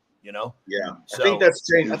road. You know? Yeah. So, I think that's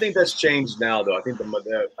changed. I think that's changed now, though. I think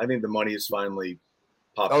the money is finally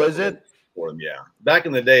popped up. Oh, is it? For them, yeah. Back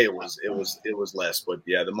in the day, it was less, but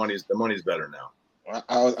yeah, the money's better now.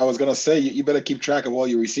 I was gonna say you better keep track of all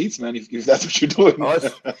your receipts, man. If that's what you're doing.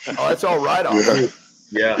 That's all right on.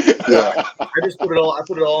 Yeah. I just put it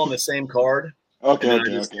all on the same card. Okay. And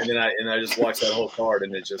then I just watched that whole card,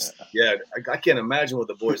 and it just I can't imagine what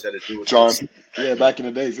the boys had to do with John. this. Yeah, back in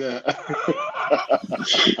the days, yeah.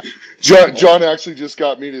 John actually just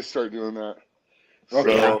got me to start doing that.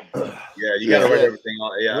 Okay. So, yeah, you got to write everything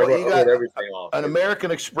off. Yeah, I wrote everything off. An American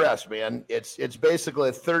Express, man. It's basically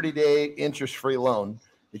a 30-day interest-free loan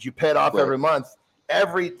that you pay it off every month.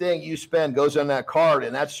 Everything you spend goes on that card,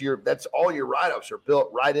 and that's all your write-offs are built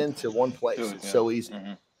right into one place. It's so easy.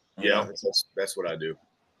 Mm-hmm. Yeah, that's what I do.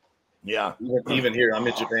 Yeah. Even here, I'm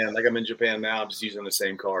in Japan. Like I'm in Japan now. I'm just using the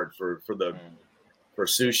same card for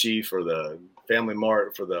sushi, for the Family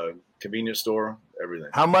Mart, for the convenience store, everything.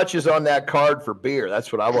 How much is on that card for beer?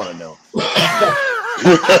 That's what I want to know.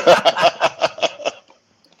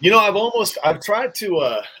 You know, I've almost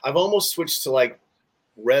switched to like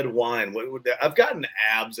red wine. I've gotten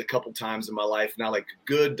abs a couple times in my life now, like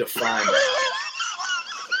good defined.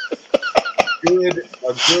 a good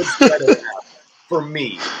set of abs for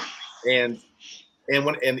me, and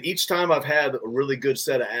each time I've had a really good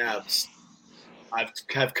set of abs, I've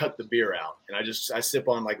cut the beer out, and I sip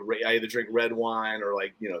on like I either drink red wine or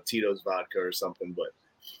like, you know, Tito's vodka or something. But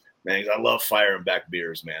man, I love firing back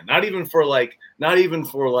beers, man. Not even for the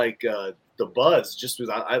buzz, just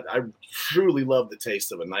because I truly love the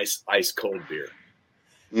taste of a nice ice cold beer.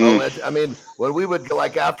 I mean, when we would go,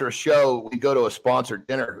 like after a show, we'd go to a sponsored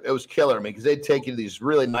dinner. It was killer, because they'd take you to these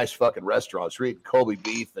really nice fucking restaurants. We're eating Kobe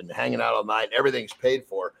beef and hanging out all night. And everything's paid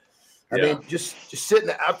for. I mean, just sitting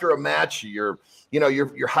after a match, you're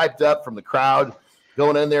hyped up from the crowd,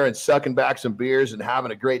 going in there and sucking back some beers and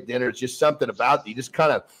having a great dinner. It's just something about you just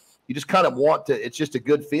kind of want to. It's just a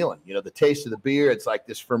good feeling, you know. The taste of the beer. It's like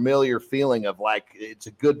this familiar feeling of like it's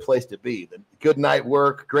a good place to be. The good night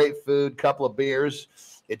work, great food, couple of beers.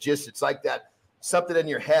 It's like that something in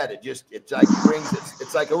your head. It's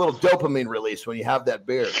like a little dopamine release when you have that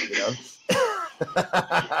beer, you know.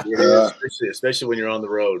 Yeah, especially when you're on the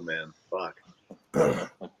road, man. Fuck.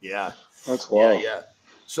 Yeah, that's wild. Yeah.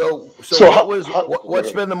 So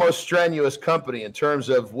what's been the most strenuous company in terms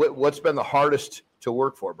of what's been the hardest to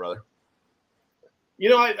work for, brother? You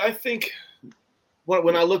know, I think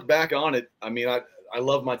when I look back on it, I mean, I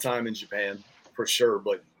love my time in Japan for sure,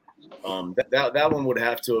 but that one would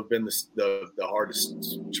have to have been the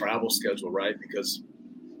hardest travel schedule, right? Because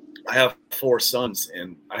I have 4 sons,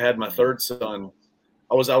 and I had my third son.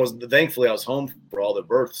 Thankfully I was home for all the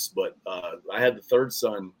births, but I had the third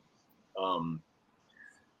son, and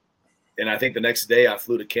I think the next day I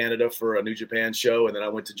flew to Canada for a New Japan show, and then I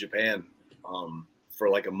went to Japan for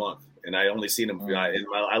like a month, and I only seen him.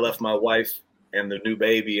 I left my wife and the new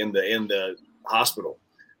baby in the hospital.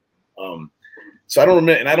 So I don't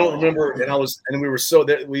remember,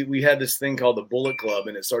 we had this thing called the Bullet Club,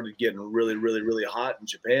 and it started getting really, really, really hot in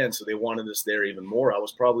Japan. So they wanted us there even more. I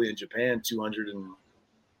was probably in Japan 200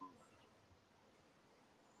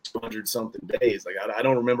 something days. Like I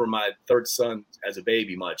don't remember my third son as a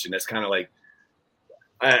baby much, and that's kind of like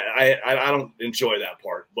I don't enjoy that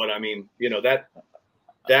part. But I mean, you know, that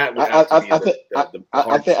would have to be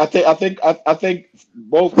I think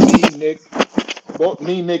both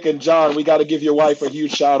me, Nick, and John, we got to give your wife a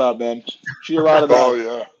huge shout out, man. She around Oh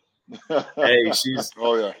yeah. Hey, she's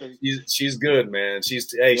good, man. She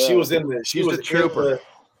was a trooper.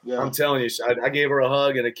 I'm telling you, I gave her a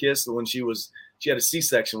hug and a kiss when she had a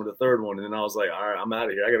C-section with the third one, and then I was like, all right, I'm out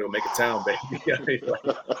of here. I gotta go make a town, baby.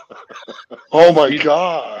 Oh my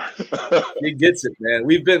God. She gets it, man.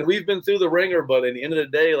 We've been through the ringer, but at the end of the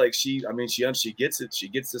day, like she gets it. She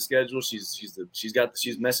gets the schedule. She's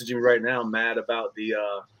messaging me right now, mad about the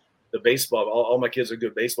baseball. All my kids are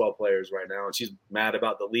good baseball players right now, and she's mad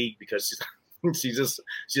about the league because she just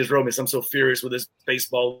wrote me, I'm so furious with this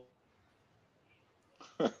baseball.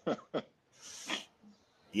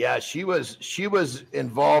 Yeah, she was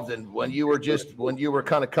involved in when you were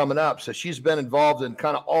kind of coming up. So she's been involved in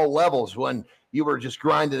kind of all levels when you were just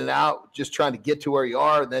grinding it out, just trying to get to where you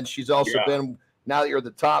are. And then she's also been now that you're at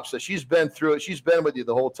the top. So she's been through it. She's been with you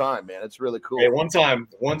the whole time, man. It's really cool. Hey, one time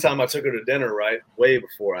I took her to dinner, right? Way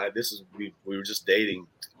before we were just dating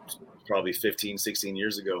probably 15, 16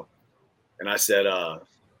 years ago. And I said, I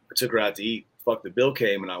took her out to eat. Fuck, the bill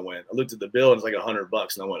came and I looked at the bill and it's like $100.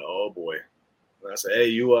 And I went, oh boy. And I said, hey,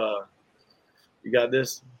 you got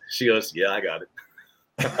this? She goes, yeah, I got it.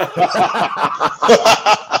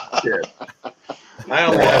 Yeah. I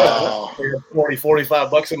only had 40,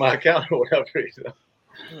 $45 in my account or whatever. You know?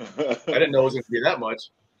 I didn't know it was going to be that much.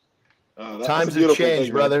 Times have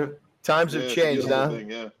changed, brother. Times have changed, huh? Thing,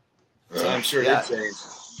 yeah. I'm sure it changed.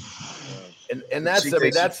 And that's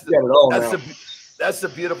the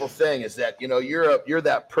beautiful thing is that, you know, you're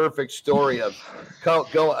that perfect story of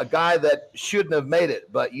a guy that shouldn't have made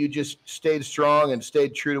it, but you just stayed strong and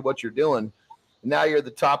stayed true to what you're doing. Now you're at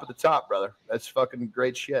the top of the top, brother. That's fucking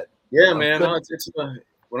great shit. Yeah, man. No, it's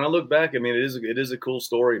when I look back, I mean, it is a cool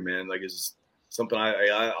story, man. Like it's something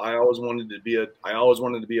I always wanted to be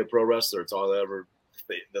a pro wrestler. It's all I ever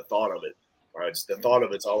the thought of it. All right, it's the thought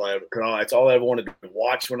of it's all I ever wanted to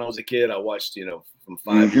watch when I was a kid. I watched, you know, from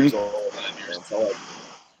 5 years old. It's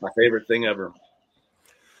my favorite thing ever.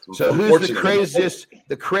 So who's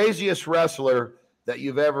the craziest wrestler that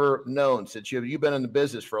you've ever known since you've been in the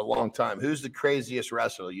business for a long time? Who's the craziest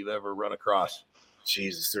wrestler you've ever run across?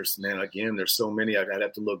 Jesus, there's so many. I'd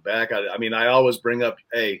have to look back. I mean, I always bring up,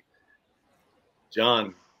 hey,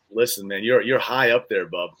 John, listen, man, you're high up there,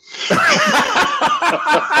 bub.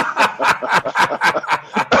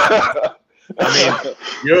 I mean,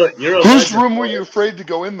 you're whose room were you afraid to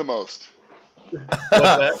go in the most?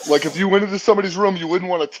 Like if you went into somebody's room, you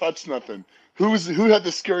wouldn't want to touch nothing. Who had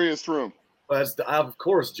the scariest room? Well, that's of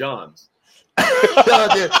course John's.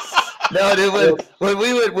 No, dude. When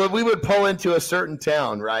we would pull into a certain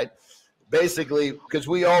town, right? Basically, because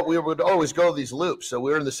we would always go to these loops, so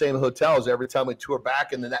we were in the same hotels every time we tour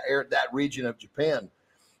back in that region of Japan.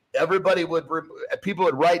 People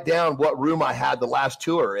would write down what room I had the last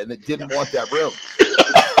tour, and they didn't want that room.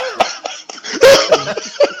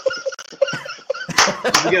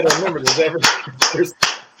 You got to remember,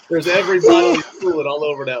 there's everybody fluid all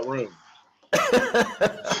over that room.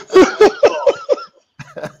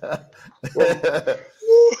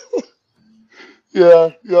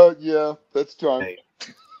 Yeah. That's John. Hey,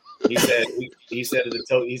 he said at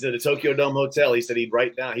the Tokyo Dome Hotel, he said he would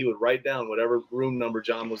write down whatever room number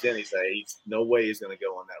John was in. He said, no way he's going to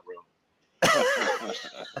go in that room.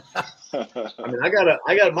 I mean, I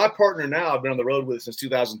got my partner now. I've been on the road with since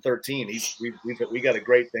 2013. We got a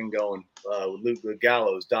great thing going with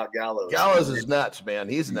Gallows, Doc Gallows. Gallows is nuts, man.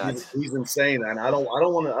 He's nuts. He's insane, and I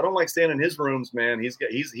don't like staying in his rooms, man. He's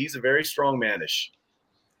a very strong manish.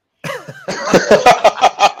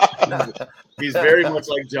 He's very much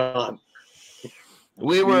like John.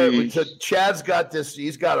 Chad's got this.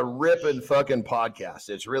 He's got a ripping fucking podcast.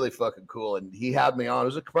 It's really fucking cool, and he had me on.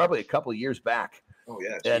 It was probably a couple of years back. Oh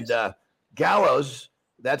yeah, geez. And Gallows,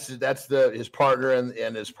 that's his partner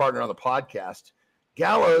and his partner on the podcast.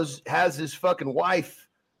 Gallows has his fucking wife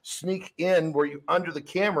sneak in where you under the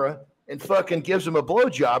camera and fucking gives him a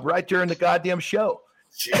blowjob right during the goddamn show.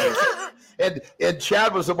 and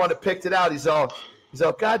Chad was the one that picked it out. He's all,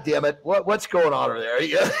 God damn it, what's going on over there?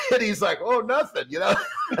 And he's like, oh, nothing, you know.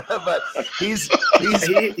 But he's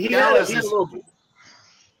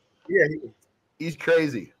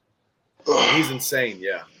crazy. He's insane.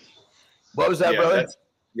 Yeah. What was that, brother?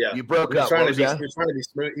 You broke up. He was trying to be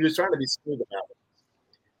smooth. He was trying to be smooth about it.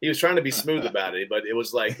 He was trying to be smooth about it, but it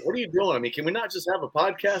was like, what are you doing? I mean, can we not just have a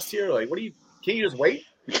podcast here? Like, can you just wait?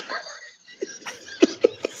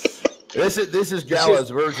 This is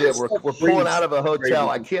Gallows. We're pulling out of a hotel.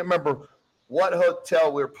 I can't remember what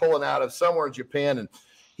hotel we were pulling out of, somewhere in Japan, and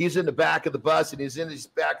he's in the back of the bus, and he's in his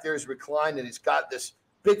back there, he's reclined, and he's got this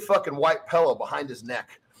big fucking white pillow behind his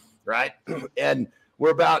neck, right? And we're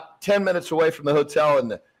about 10 minutes away from the hotel,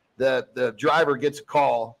 and the driver gets a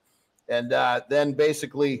call, and then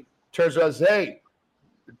basically turns around and says, hey,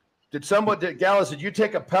 Gallows, did you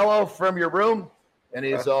take a pillow from your room? And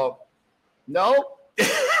he's all, no.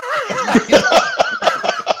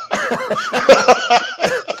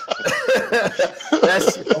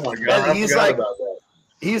 Oh my God, he's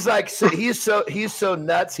so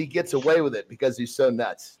nuts he gets away with it because he's so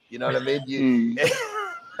nuts. You know what I mean?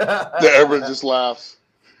 Everyone just laughs.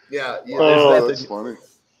 Yeah. That's funny.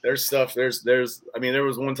 There's stuff. There's. I mean, there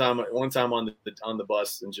was one time on the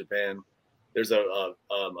bus in Japan. There's a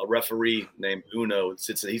referee named Uno.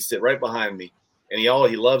 He sit right behind me, and he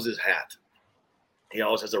loves his hat. He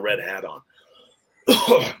always has a red hat on.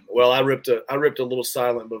 Well, I ripped a little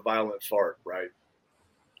silent but violent fart, right?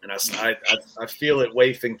 And I feel it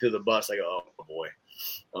wafting through the bus. I go, oh boy,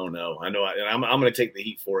 oh no, I know, and I'm going to take the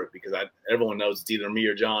heat for it because everyone knows it's either me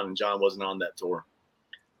or John, and John wasn't on that tour.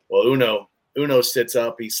 Well, Uno sits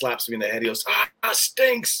up, he slaps me in the head, he goes,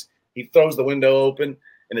 stinks. He throws the window open,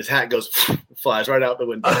 and his hat flies right out the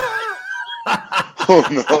window. Oh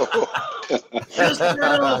no!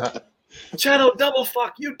 Channel double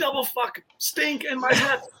fuck, you double fuck, stink in my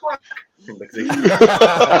hat, fuck.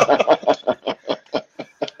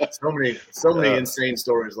 So many insane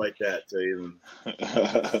stories like that to even.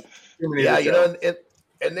 Yeah,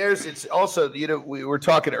 and it's also, we were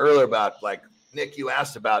talking earlier about, like, Nick, you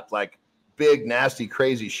asked about, like, big, nasty,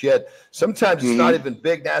 crazy shit. Sometimes it's not even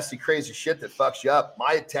big, nasty, crazy shit that fucks you up.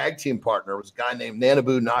 My tag team partner was a guy named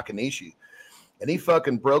Nanabu Nakanishi, and he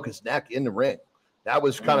fucking broke his neck in the ring. That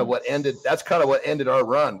was kind of what ended. That's kind of what ended our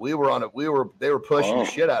run. They were pushing the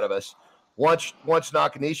shit out of us. Once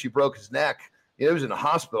Nakanishi broke his neck, he was in the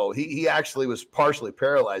hospital. He actually was partially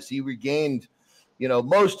paralyzed. He regained,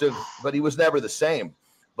 but he was never the same.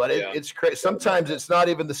 But it's crazy. Sometimes it's not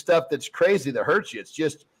even the stuff that's crazy that hurts you. It's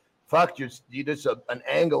just, fuck, an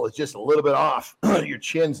angle is just a little bit off. Your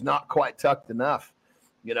chin's not quite tucked enough,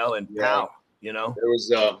 and pow,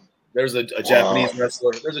 There's a Japanese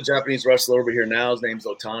wrestler. There's a Japanese wrestler over here now. His name's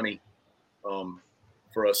Otani.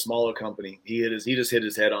 For a smaller company, he just hit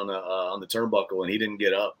his head on the turnbuckle and he didn't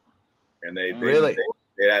get up. And they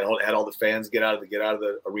had all the fans get out of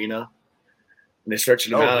the arena, and they stretched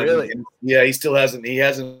him out. Really? And he still hasn't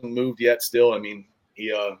moved yet. Still, I mean,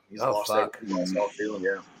 he's lost all feeling.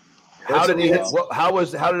 Yeah. How did he hit? How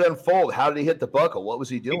did it unfold? How did he hit the buckle? What was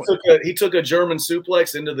he doing? He took a German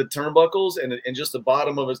suplex into the turnbuckles and just the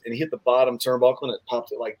bottom of and he hit the bottom turnbuckle and it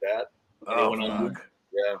popped it like that. And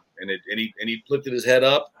yeah, and he lifted his head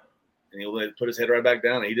up and he put his head right back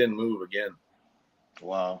down and he didn't move again.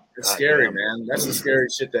 Wow, it's scary, man. That's the scary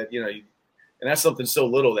shit that and that's something so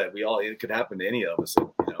little that it could happen to any of us.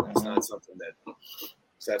 It's not something that.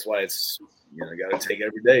 So that's why it's got to take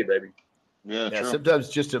every day, baby. Yeah. Sometimes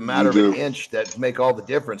it's just a matter of an inch that make all the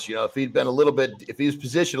difference. If he was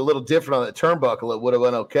positioned a little different on the turnbuckle, it would have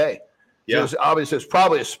been okay. Yeah, it was obviously it's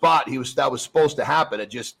probably a spot that was supposed to happen. It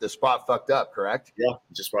just the spot fucked up, correct? Yeah,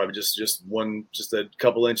 just a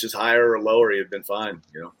couple inches higher or lower, he'd been fine.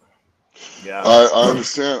 Yeah, I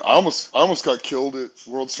understand. I almost got killed at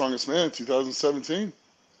World's Strongest Man in 2017.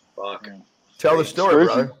 Fuck. Tell the story,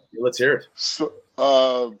 brother. Let's hear it. So,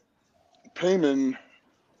 Payman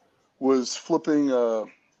was flipping.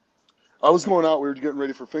 I was going out. We were getting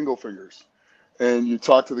ready for Fingo Fingers, and you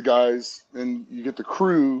talk to the guys, and you get the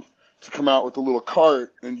crew to come out with a little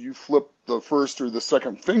cart, and you flip the first or the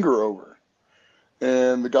second finger over.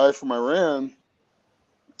 And the guy from Iran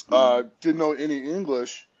didn't know any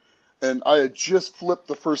English, and I had just flipped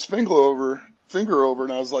the first finger over,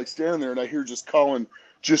 and I was like standing there, and I hear just Colin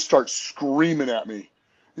just start screaming at me.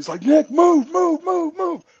 He's like, "Nick, move.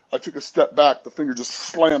 I took a step back. The finger just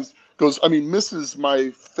slams, misses my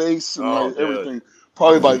face and everything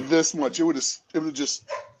probably by this much. It would just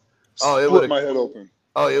split my head open.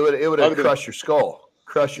 Oh, it would have crushed your skull.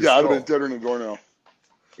 I'd have been deader than a doornail.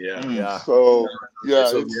 Yeah. Yeah. So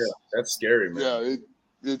that's scary, man.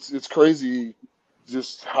 Yeah, it's crazy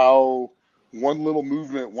just how one little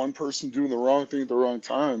movement, one person doing the wrong thing at the wrong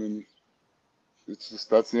time, and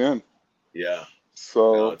that's the end. Yeah.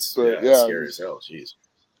 So it's scary as hell. Jeez.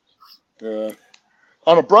 Yeah.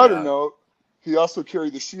 On a brighter note, he also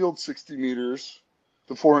carried the shield 60 meters,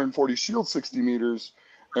 the 440 shield 60 meters,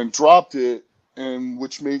 and dropped it, and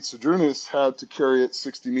which made Sedrunas had to carry it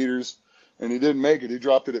 60 meters, and he didn't make it. He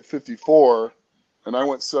dropped it at 54, and I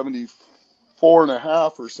went 74 and a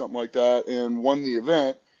half or something like that, and won the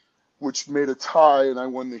event, which made a tie, and I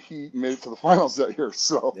won the heat and made it to the finals that year.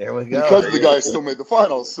 So there we go. Because the guy still made the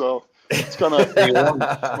finals, so it's kind of one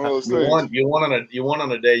of those things. You won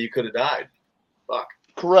on a day you could have died. Fuck.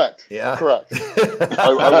 Correct. Yeah. Correct.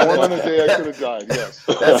 I won on a day I could have died. Yes.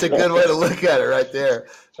 That's a good way to look at it, right there.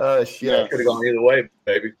 Oh shit. Yeah, could have gone either way,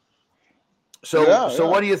 baby. So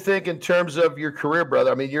what do you think in terms of your career,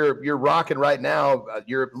 brother? I mean, you're rocking right now.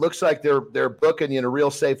 Looks like they're booking you in a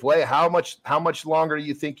real safe way. How much longer do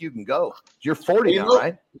you think you can go? You're 40 now,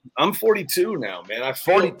 right? I'm 42 now, man. I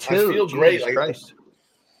feel 42. I feel great. Christ.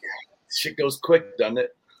 Shit goes quick, doesn't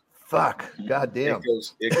it? Fuck. God damn.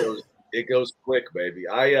 It goes quick, baby.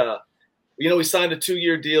 We signed a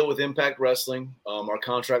 2-year deal with Impact Wrestling. Our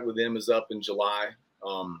contract with them is up in July.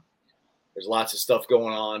 There's lots of stuff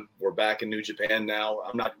going on. We're back in New Japan now.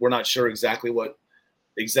 We're not sure exactly what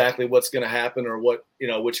exactly what's going to happen or what,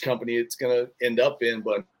 which company it's going to end up in.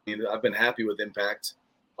 But I've been happy with Impact.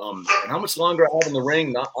 And how much longer I have in the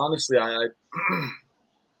ring? Honestly, I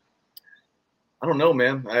don't know,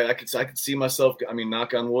 man. I could see myself. I mean,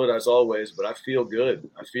 knock on wood as always, but I feel good.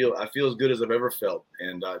 I feel as good as I've ever felt.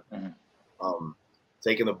 And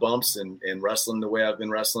taking the bumps and wrestling the way I've been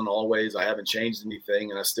wrestling always. I haven't changed anything,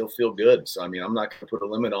 and I still feel good. So I mean, I'm not going to put a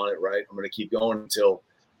limit on it, right? I'm going to keep going until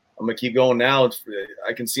I'm going to keep going now.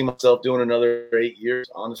 I can see myself doing another 8 years,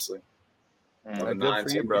 honestly. Good for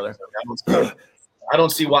you, brother. I don't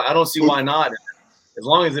see why not. As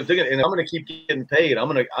long as if they're gonna, and I'm going to keep getting paid,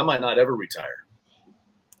 I might not ever retire.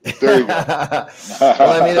 There you go.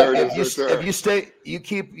 Well, I mean, if you stay, you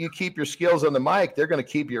keep your skills on the mic, they're going to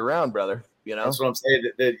keep you around, brother. That's what I'm saying.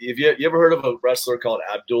 That if you ever heard of a wrestler called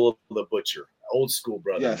Abdullah the Butcher, old school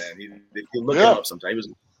brother, yes. man. If you look him up sometime,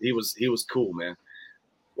 he was cool, man.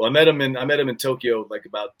 Well, I met him in Tokyo like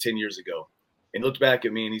about 10 years ago, and he looked back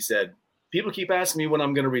at me and he said, "People keep asking me when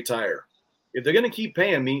I'm going to retire. If they're going to keep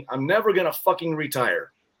paying me, I'm never going to fucking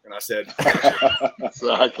retire." And I said,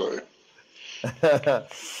 exactly.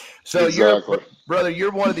 So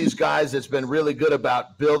you're one of these guys that's been really good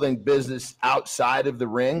about building business outside of the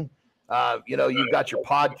ring. You've got your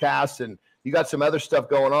podcast and you got some other stuff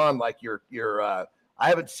going on, like your I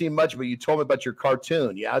haven't seen much, but you told me about your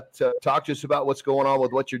cartoon. Yeah, talk to us about what's going on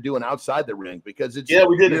with what you're doing outside the ring, because it's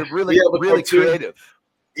we did. You're really creative.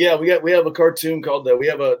 Yeah, we have a cartoon called we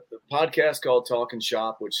have a podcast called Talk and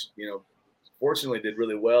Shop, which fortunately did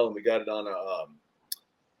really well, and we got it on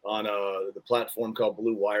the platform called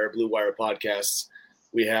Blue Wire Podcasts.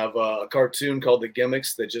 We have a cartoon called The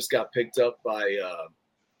Gimmicks that just got picked up by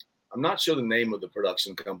I'm not sure the name of the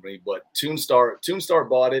production company, but Toonstar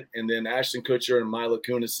bought it, and then Ashton Kutcher and Mila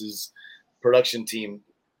Kunis's production team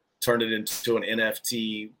turned it into an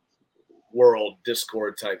NFT world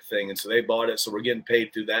Discord type thing, and so they bought it. So we're getting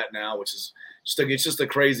paid through that now, which is just a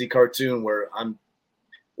crazy cartoon where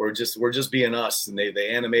we're just being us, and they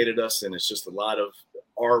animated us, and it's just a lot of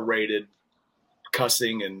R-rated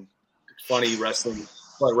cussing and funny wrestling.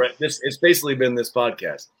 But it's basically been this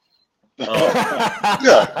podcast. Shit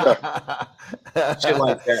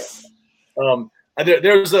like that.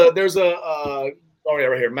 There's a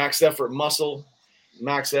right here, Max Effort Muscle,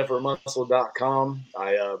 maxeffortmuscle.com.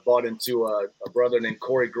 I bought into a brother named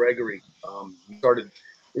Corey Gregory.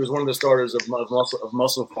 He was one of the starters of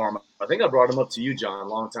Muscle Farm. I think I brought him up to you, John, a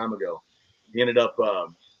long time ago. We ended up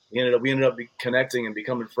connecting and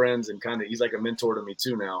becoming friends, and kind of he's like a mentor to me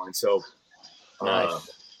too now. And so nice.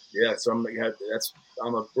 So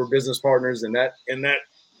we're business partners in that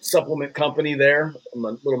supplement company there. I'm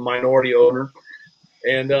a little minority owner,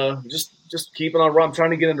 and just keeping on. I'm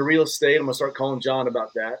trying to get into real estate. I'm gonna start calling John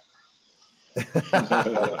about that.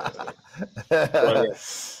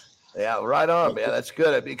 Yeah, right on, man. That's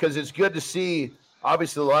good, because it's good to see.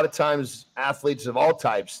 Obviously, a lot of times athletes of all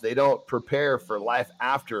types, they don't prepare for life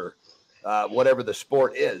after whatever the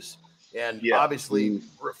sport is, and obviously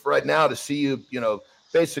right now to see you,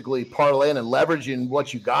 basically parlaying and leveraging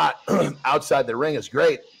what you got outside the ring is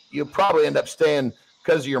great. You'll probably end up staying,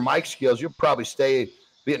 because of your mic skills, you'll probably stay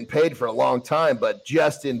getting paid for a long time, but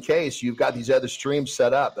just in case, you've got these other streams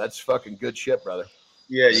set up. That's fucking good shit, brother.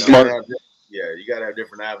 Yeah, you gotta have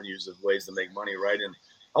different avenues of ways to make money, right? And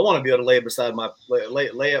I want to be able to lay by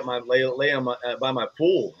my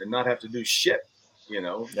pool and not have to do shit, when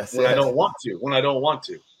I don't want to, when I don't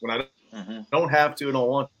don't have to and don't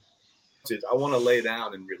want to. I want to lay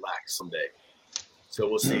down and relax someday. So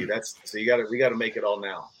we'll see. We got to make it all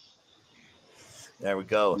now. There we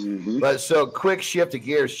go. Mm-hmm. But so quick shift of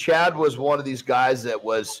gears. Chad was one of these guys it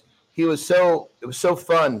was so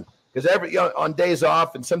fun, because on days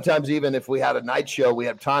off, and sometimes even if we had a night show, we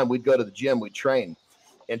had time, we'd go to the gym, we'd train.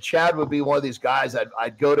 And Chad would be one of these guys,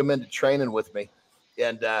 I'd goad him into training with me.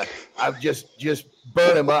 And I've just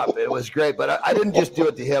burn him up. It was great. But I didn't just do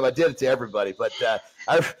it to him. I did it to everybody. But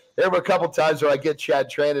there were a couple times where I get Chad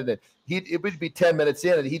training, and it would be 10 minutes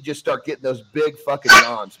in, and he'd just start getting those big fucking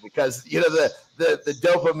yawns, because the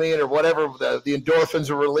dopamine or whatever, the endorphins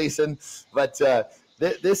are releasing. But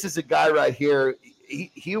this is a guy right here.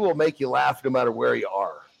 He will make you laugh no matter where you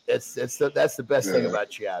are. That's the best thing about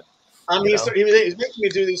Chad. I mean, he's making me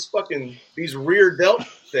do these rear delt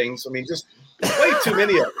things. I mean, just way too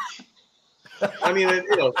many of them. I mean,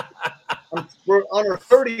 we're on our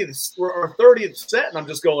 30th set, and I'm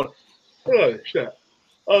just going, oh shit,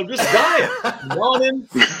 I'm just dying, yawning.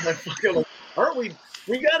 Aren't we?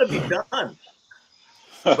 We got to be done.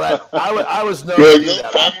 But I was known to do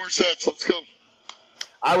that. 5 more sets. Let's go.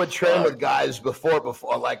 I would train with guys before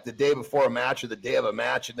like the day before a match or the day of a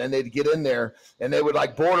match, and then they'd get in there and they would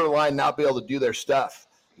like borderline not be able to do their stuff.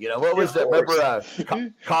 You know, what was that? Remember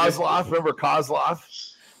Kozlov? Remember Kozlov?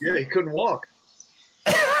 Yeah, he couldn't walk.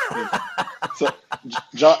 So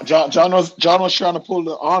John was trying to pull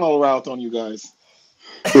the Arnold route on you guys.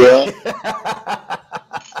 Yeah.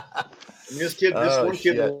 This one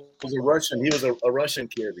kid was a Russian. He was a Russian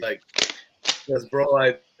kid. Like, says, bro,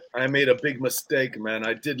 I made a big mistake, man.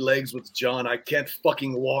 I did legs with John. I can't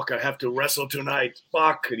fucking walk. I have to wrestle tonight.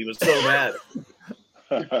 Fuck. And he was so mad.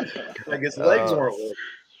 Like his legs weren't working.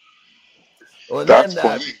 Well, that's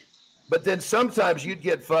funny. But then sometimes you'd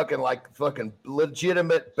get fucking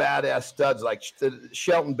legitimate badass studs like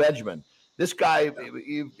Shelton Benjamin. This guy,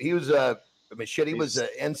 he was he was an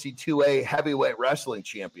NC2A heavyweight wrestling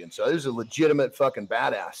champion. So he was a legitimate fucking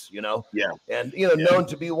badass, you know? Yeah. And, known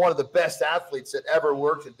to be one of the best athletes that ever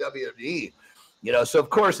worked at WWE, So, of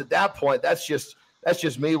course, at that point, that's just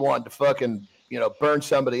me wanting to fucking, burn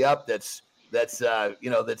somebody up that's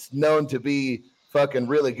known to be fucking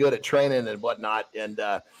really good at training and whatnot. And,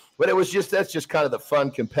 but that's just kind of the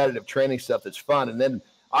fun, competitive training stuff that's fun. And then,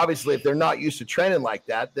 obviously, if they're not used to training like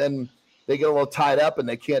that, then they get a little tied up and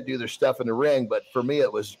they can't do their stuff in the ring. But for me,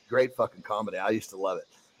 it was great fucking comedy. I used to love it,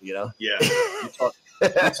 Yeah.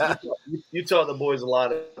 You taught the boys a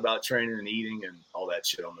lot about training and eating and all that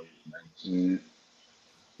shit on the ring,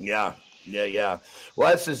 man. Yeah. Well,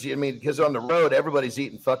 that's just, because on the road, everybody's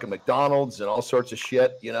eating fucking McDonald's and all sorts of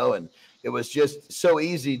shit, and it was just so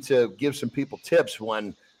easy to give some people tips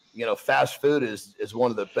when, fast food is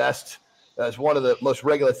one of the best, is one of the most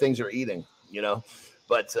regular things they're eating,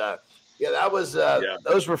 But, that was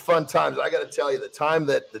those were fun times. I got to tell you, the times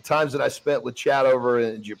that I spent with Chad over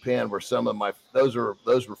in Japan were some of my those were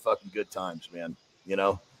fucking good times, man.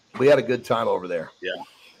 We had a good time over there. Yeah,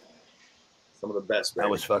 some of the best. That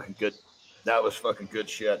was fucking good. That was fucking good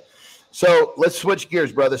shit. So let's switch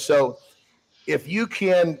gears, brother. So if you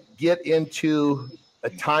can get into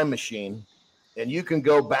a time machine and you can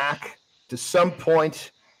go back to some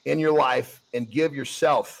point in your life and give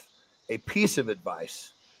yourself a piece of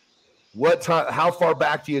advice, how far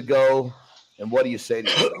back do you go, and what do you say to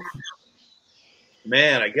yourself?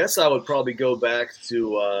 Man, I guess I would probably go back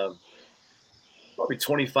to probably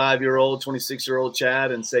 25-year-old, 26-year-old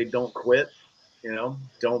Chad and say, don't quit.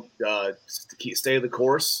 Don't stay the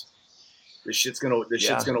course. This shit's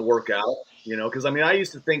gonna work out. Because I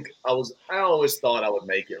used to think I always thought I would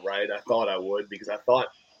make it, right? I thought I would because I thought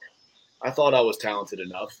I was talented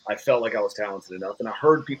enough. I felt like I was talented enough, and I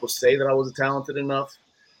heard people say that I was talented enough.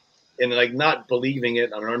 And like not believing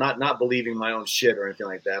it, or not believing my own shit or anything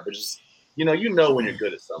like that, but just when you're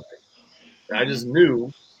good at something. And I just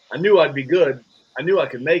knew I'd be good. I knew I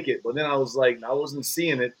could make it, but then I was like, I wasn't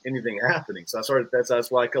seeing anything happening. So I started. That's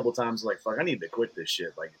why a couple of times like, fuck, I need to quit this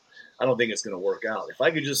shit. Like, I don't think it's gonna work out. If I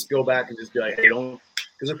could just go back and just be like, hey, don't,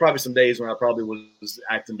 because there's probably some days when I probably was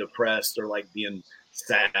acting depressed or like being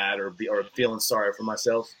sad or feeling sorry for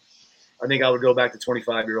myself. I think I would go back to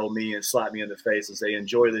 25-year-old me and slap me in the face and say,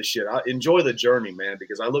 enjoy this shit. Enjoy the journey, man,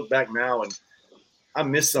 because I look back now and I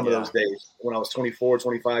miss some of those days when I was 24,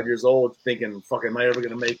 25 years old thinking, fuck, am I ever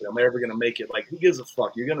going to make it? Am I ever going to make it? Like, who gives a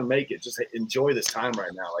fuck? You're going to make it. Just enjoy this time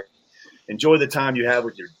right now. Like, enjoy the time you have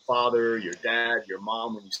with your father, your dad, your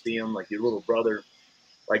mom when you see them, like your little brother.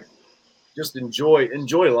 Like, just enjoy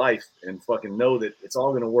life and fucking know that it's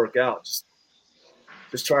all going to work out.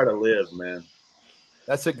 Just try to live, man.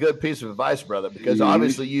 That's a good piece of advice, brother, because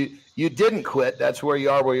obviously you didn't quit. That's where you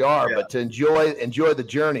are. Yeah. But to enjoy the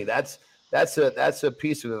journey, that's a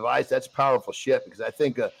piece of advice. That's powerful shit, because I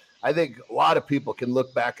think a lot of people can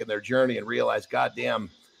look back in their journey and realize, God damn,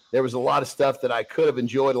 there was a lot of stuff that I could have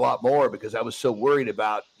enjoyed a lot more because I was so worried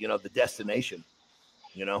about, the destination,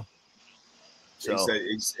 So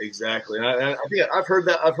exactly. And I think I've heard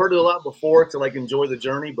that. I've heard it a lot before to like enjoy the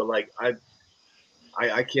journey, but like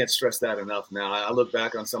I can't stress that enough now. I look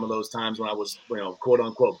back on some of those times when I was, quote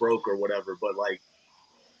unquote broke or whatever, but like,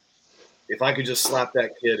 if I could just slap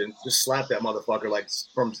that kid and just slap that motherfucker, like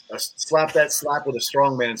slap with a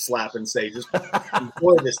strongman slap and say, just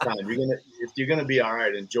enjoy this time. If you're going to be all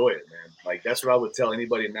right, enjoy it, man. Like, that's what I would tell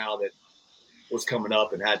anybody now that was coming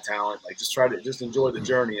up and had talent. Like, just enjoy the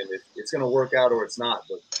journey, and it's going to work out or it's not,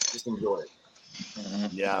 but just enjoy it.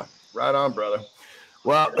 Yeah. Right on, brother.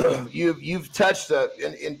 Well, you've touched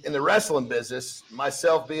in the wrestling business,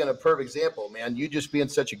 myself being a perfect example, man. You just being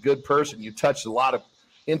such a good person, you touched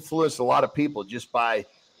influenced a lot of people just by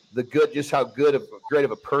just how great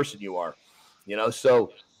of a person you are,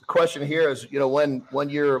 So the question here is, when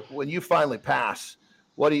you finally pass,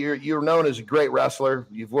 You're known as a great wrestler.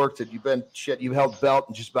 You've held belt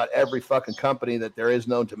in just about every fucking company that there is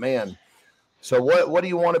known to man. So what do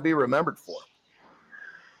you want to be remembered for?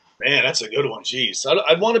 Man, that's a good one. Jeez,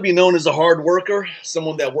 I'd want to be known as a hard worker,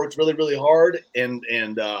 someone that worked really, really hard, and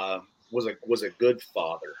was a good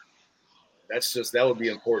father. That would be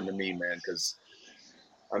important to me, man. Because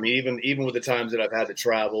I mean, even with the times that I've had to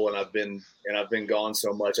travel and I've been gone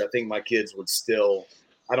so much, I think my kids would still.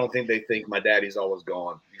 I don't think they think my daddy's always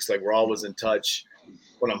gone. It's like we're always in touch.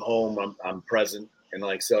 When I'm home, I'm present, and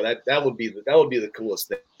like so that would be the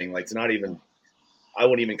coolest thing. Like to not even. I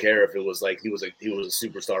wouldn't even care if it was like he was a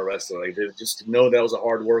superstar wrestler. Like just to know that I was a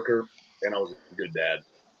hard worker and I was a good dad.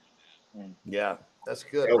 Yeah, that's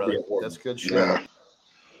good, brother. That's good shit.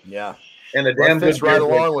 Yeah. And the damn good right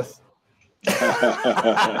along with. One of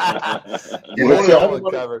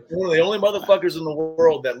the only motherfuckers in the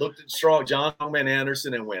world that looked at Strongman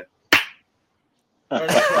Anderson and went.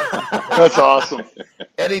 That's awesome.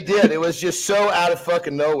 And he did. It was just so out of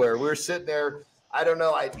fucking nowhere. We were sitting there. I don't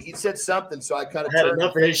know. He said something, so I kind of turned.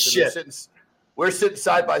 Enough of his shit. We're sitting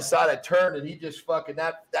side by side. I turned, and he just fucking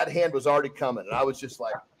that hand was already coming, and I was just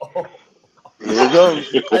like, "Oh, here we go."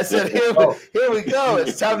 I said, "Here we go.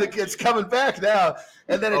 It's coming back now."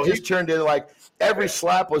 And then it just turned into like every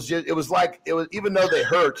slap was just. It was even though they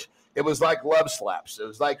hurt, it was like love slaps. It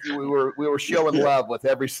was like we were showing love with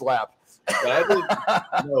every slap.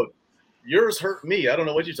 No, yours hurt me. I don't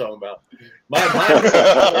know what you're talking about. Mine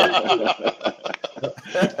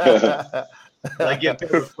like a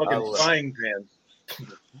fucking frying pan.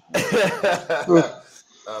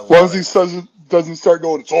 Once he doesn't start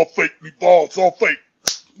going, it's all fake, meatball, it's all fake.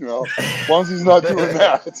 You know, as long as he's not doing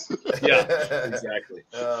that. Yeah, exactly.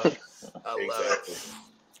 I love it.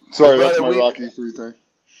 Sorry, that's my Rocky free thing.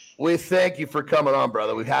 We thank you for coming on,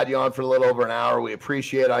 brother. We've had you on for a little over an hour. We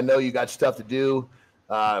appreciate it. I know you got stuff to do.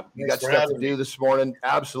 You got stuff to do this morning.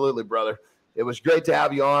 Absolutely, brother. It was great to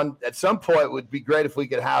have you on. At some point, it would be great if we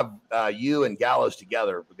could have you and Gallows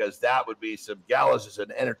together, because that would be some. Gallows is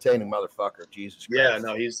an entertaining motherfucker. Jesus Christ. Yeah,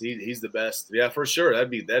 no, he's the best. Yeah, for sure.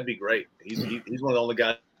 That'd be great. He's one of the only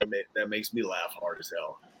guys that makes me laugh hard as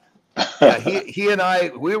hell. Yeah, he and I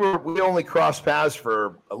we only crossed paths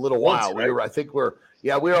for a little while. Right? We were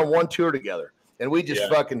on one tour together. And we just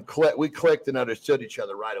fucking clicked and understood each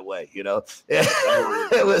other right away, you know.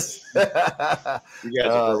 It was. You guys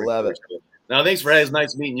I love it. Now, thanks for having. It's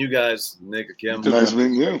nice meeting you guys, Nick and Kim. Nice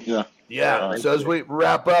meeting you. Yeah. So as we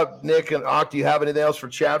wrap up, Nick and Ock, do you have anything else for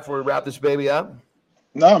chat before we wrap this baby up?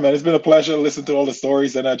 No, man. It's been a pleasure to listen to all the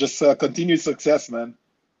stories, and just continued success, man.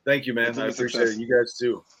 Thank you, man. I appreciate it. You guys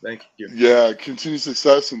too. Thank you. Yeah, continued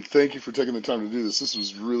success, and thank you for taking the time to do this. This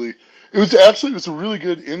was really. It was a really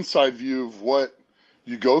good inside view of what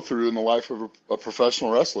you go through in the life of a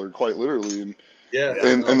professional wrestler, quite literally, and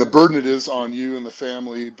and the burden it is on you and the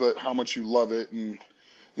family, but how much you love it, and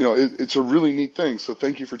you know it's a really neat thing. So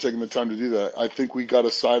thank you for taking the time to do that. I think we got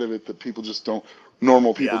a side of it that people just don't.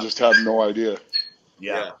 Normal people just have no idea.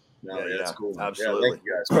 That's cool. Absolutely. Thank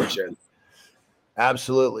you guys. Appreciate it.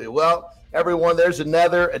 Absolutely. Well, everyone, there's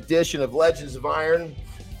another edition of Legends of Iron.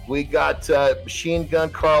 We got Machine Gun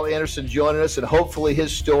Karl Anderson joining us, and hopefully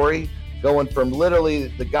his story going from literally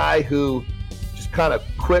the guy who just kind of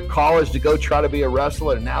quit college to go try to be a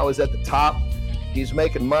wrestler and now is at the top. He's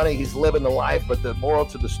making money. He's living the life, but the moral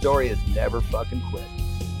to the story is never fucking quit.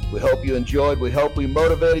 We hope you enjoyed. We hope we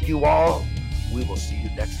motivated you all. We will see you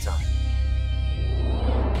next time.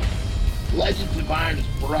 Legends of Iron is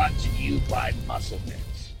brought to you by Muscle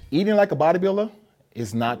Mix. Eating like a bodybuilder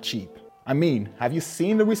is not cheap. I mean, have you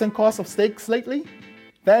seen the recent cost of steaks lately?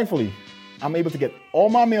 Thankfully, I'm able to get all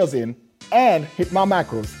my meals in and hit my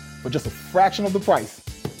macros for just a fraction of the price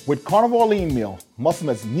with Carnivore Lean Meal, Muscle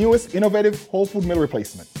Med's newest innovative whole food meal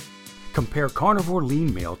replacement. Compare Carnivore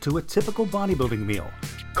Lean Meal to a typical bodybuilding meal.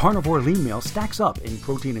 Carnivore Lean Meal stacks up in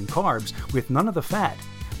protein and carbs with none of the fat,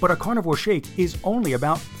 but a carnivore shake is only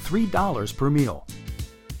about $3 per meal.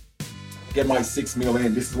 Get my 6 meal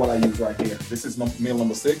in. This is what I use right here. This is meal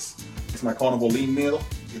number 6. It's my Carnivore Lean Meal.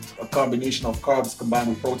 It's a combination of carbs combined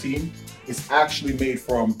with protein. It's actually made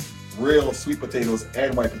from real sweet potatoes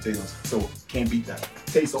and white potatoes, so can't beat that.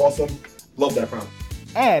 Tastes awesome. Love that product.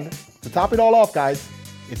 And to top it all off, guys,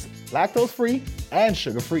 it's lactose free and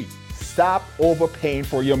sugar free. Stop overpaying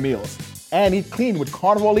for your meals and eat clean with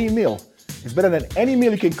Carnivore Lean Meal. It's better than any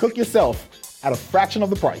meal you can cook yourself at a fraction of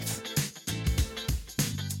the price.